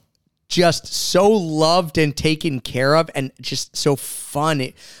felt just so loved and taken care of and just so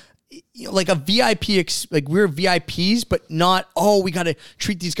fun. Like a VIP, like we're VIPs, but not, we got to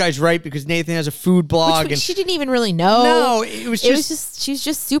treat these guys right because Nathan has a food blog. And she didn't even really know. No, she's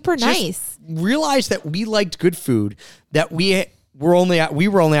just super nice. Realized that we liked good food, that we were only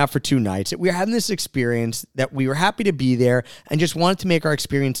out for 2 nights, that we were having this experience, that we were happy to be there and just wanted to make our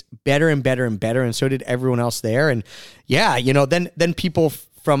experience better and better and better. And so did everyone else there. And yeah, you know, then people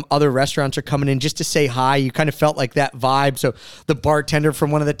from other restaurants are coming in just to say hi. You kind of felt like that vibe. So the bartender from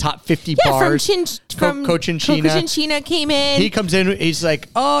one of the top 50 bars, from Cochinchina came in. He comes in. He's like,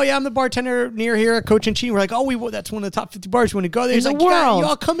 "Oh yeah, I'm the bartender near here at Cochinchina." We're like, "Oh, that's one of the top 50 bars. You want to go there?" He's like,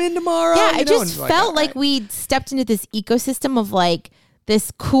 "Y'all come in tomorrow." Yeah, I just felt like we stepped into this ecosystem of like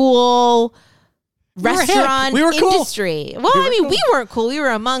this cool restaurant industry. Well, I mean, we weren't cool. We were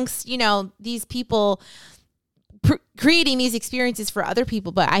amongst, you know, these people creating these experiences for other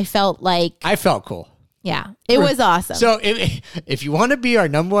people, but I felt cool. Yeah, it was awesome. So if you want to be our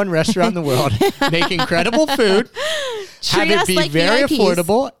number 1 restaurant in the world, make incredible food, have it be like very VIPs.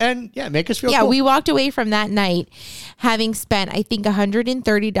 Affordable, and make us feel cool. Yeah, we walked away from that night having spent, I think,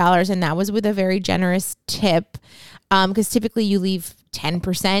 $130, and that was with a very generous tip, because typically you leave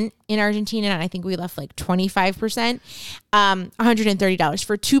 10% in Argentina, and I think we left like 25%. $130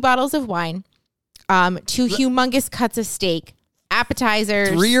 for 2 bottles of wine, 2 humongous cuts of steak, appetizers,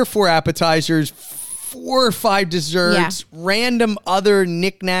 3 or 4 appetizers, 4 or 5 desserts, random other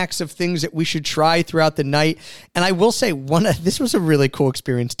knickknacks of things that we should try throughout the night. And I will say, this was a really cool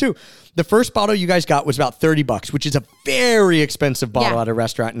experience too. The first bottle you guys got was about $30, which is a very expensive bottle at a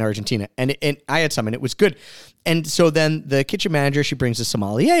restaurant in Argentina. And I had some, and it was good. And so then the kitchen manager, she brings a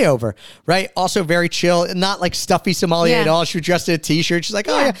sommelier over, right? Also very chill, not like stuffy sommelier at all. She was dressed in a t-shirt. She's like,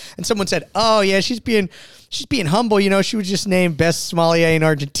 oh yeah. And someone said, oh yeah, she's being humble. You know, she was just named best sommelier in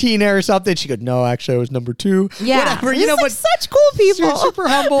Argentina or something. She goes, no, actually I was number 2. Yeah. Whatever. You know, but such cool people. Super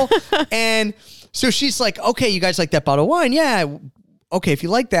humble. And so she's like, okay, you guys like that bottle of wine? Yeah. Okay, if you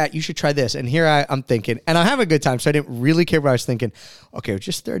like that, you should try this. And here I'm thinking, and I'm having a good time, so I didn't really care what I was thinking. Okay, it was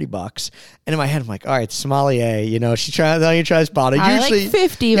just $30. And in my head, I'm like, all right, sommelier, you know, let you try this bottle. Usually,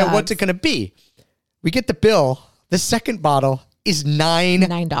 like $50. What's it going to be? We get the bill. The second bottle is $9.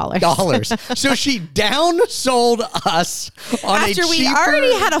 $9. So she downsold us on After a we cheaper,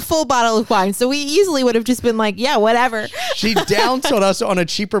 already had a full bottle of wine, so we easily would have just been like, yeah, whatever. She downsold us on a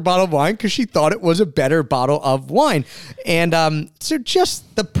cheaper bottle of wine because she thought it was a better bottle of wine. And so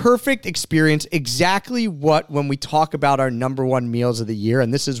just the perfect experience, exactly what when we talk about our number one meals of the year,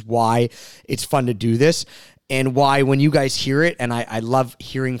 and this is why it's fun to do this. And why, when you guys hear it, and I love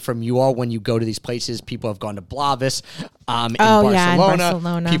hearing from you all when you go to these places. People have gone to Blavis in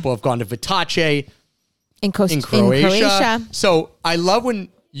Barcelona. People have gone to Vitace in Croatia. So I love when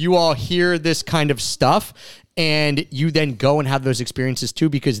you all hear this kind of stuff and you then go and have those experiences too,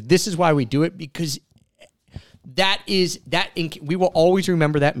 because this is why we do it, because we will always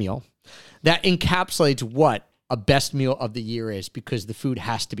remember that meal. That encapsulates what a best meal of the year is, because the food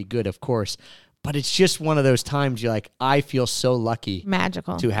has to be good, of course. But it's just one of those times you're like, I feel so lucky.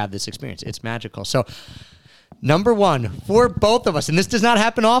 Magical. To have this experience. It's magical. So, number one for both of us, and this does not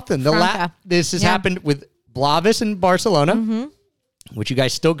happen often. This has happened with Blavis in Barcelona, which you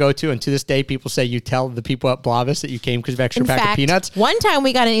guys still go to. And to this day, people say you tell the people at Blavis that you came because of extra pack of peanuts. One time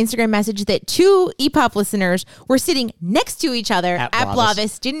we got an Instagram message that 2 EPOP listeners were sitting next to each other at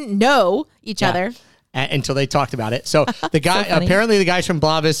Blavis, didn't know each other. Until they talked about it. So the guy, apparently the guys from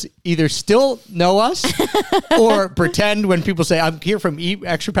Blavis either still know us or pretend when people say, I'm here from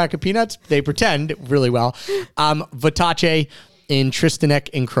Extra Pack of Peanuts, they pretend really well. Vitace in Trstenik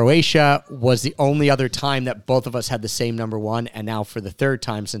in Croatia was the only other time that both of us had the same number one. And now for the third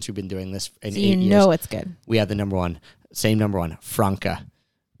time since we've been doing this in 8 years. You know it's good. We have the same number one, Franca,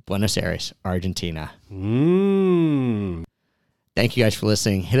 Buenos Aires, Argentina. Thank you guys for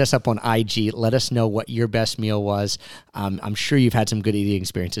listening. Hit us up on IG. Let us know what your best meal was. I'm sure you've had some good eating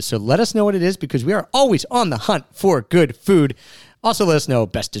experiences. So let us know what it is, because we are always on the hunt for good food. Also, let us know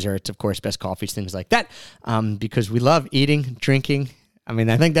best desserts, of course, best coffees, things like that, because we love eating, drinking. I mean,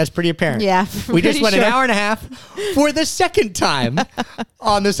 I think that's pretty apparent. Yeah. We just went an hour and a half for the second time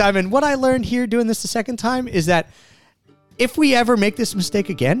on this time. And what I learned here doing this the second time is that if we ever make this mistake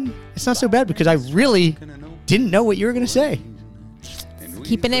again, it's not so bad, because I really didn't know what you were going to say.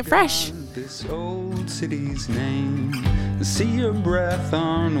 Keeping it fresh. This old city's name. See your breath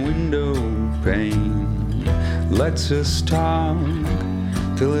on window pane. Let's us talk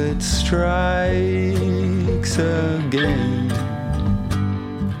till it strikes again.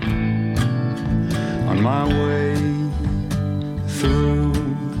 On my way through,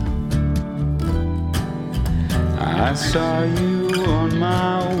 I saw you on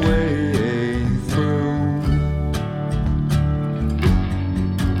my way through.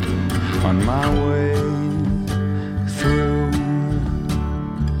 On my way through,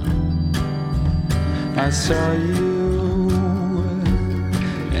 I saw you,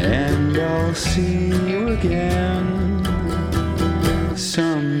 and I'll see you again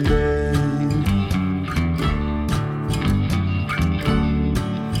someday.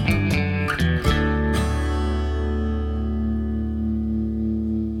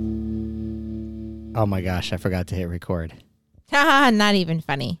 Oh my gosh, I forgot to hit record. Not even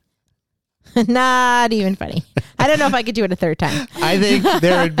funny. Not even funny. I don't know if I could do it a third time. I think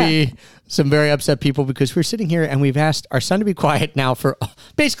there would be some very upset people, because we're sitting here and we've asked our son to be quiet now for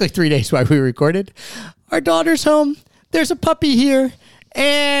basically 3 days while we recorded. Our daughter's home. There's a puppy here.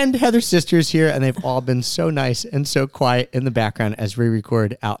 And Heather's sister's here. And they've all been so nice and so quiet in the background as we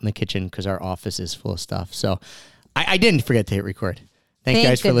record out in the kitchen, because our office is full of stuff. So I didn't forget to hit record. Thank you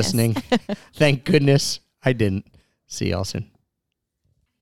guys for listening. Thank goodness I didn't. See y'all soon.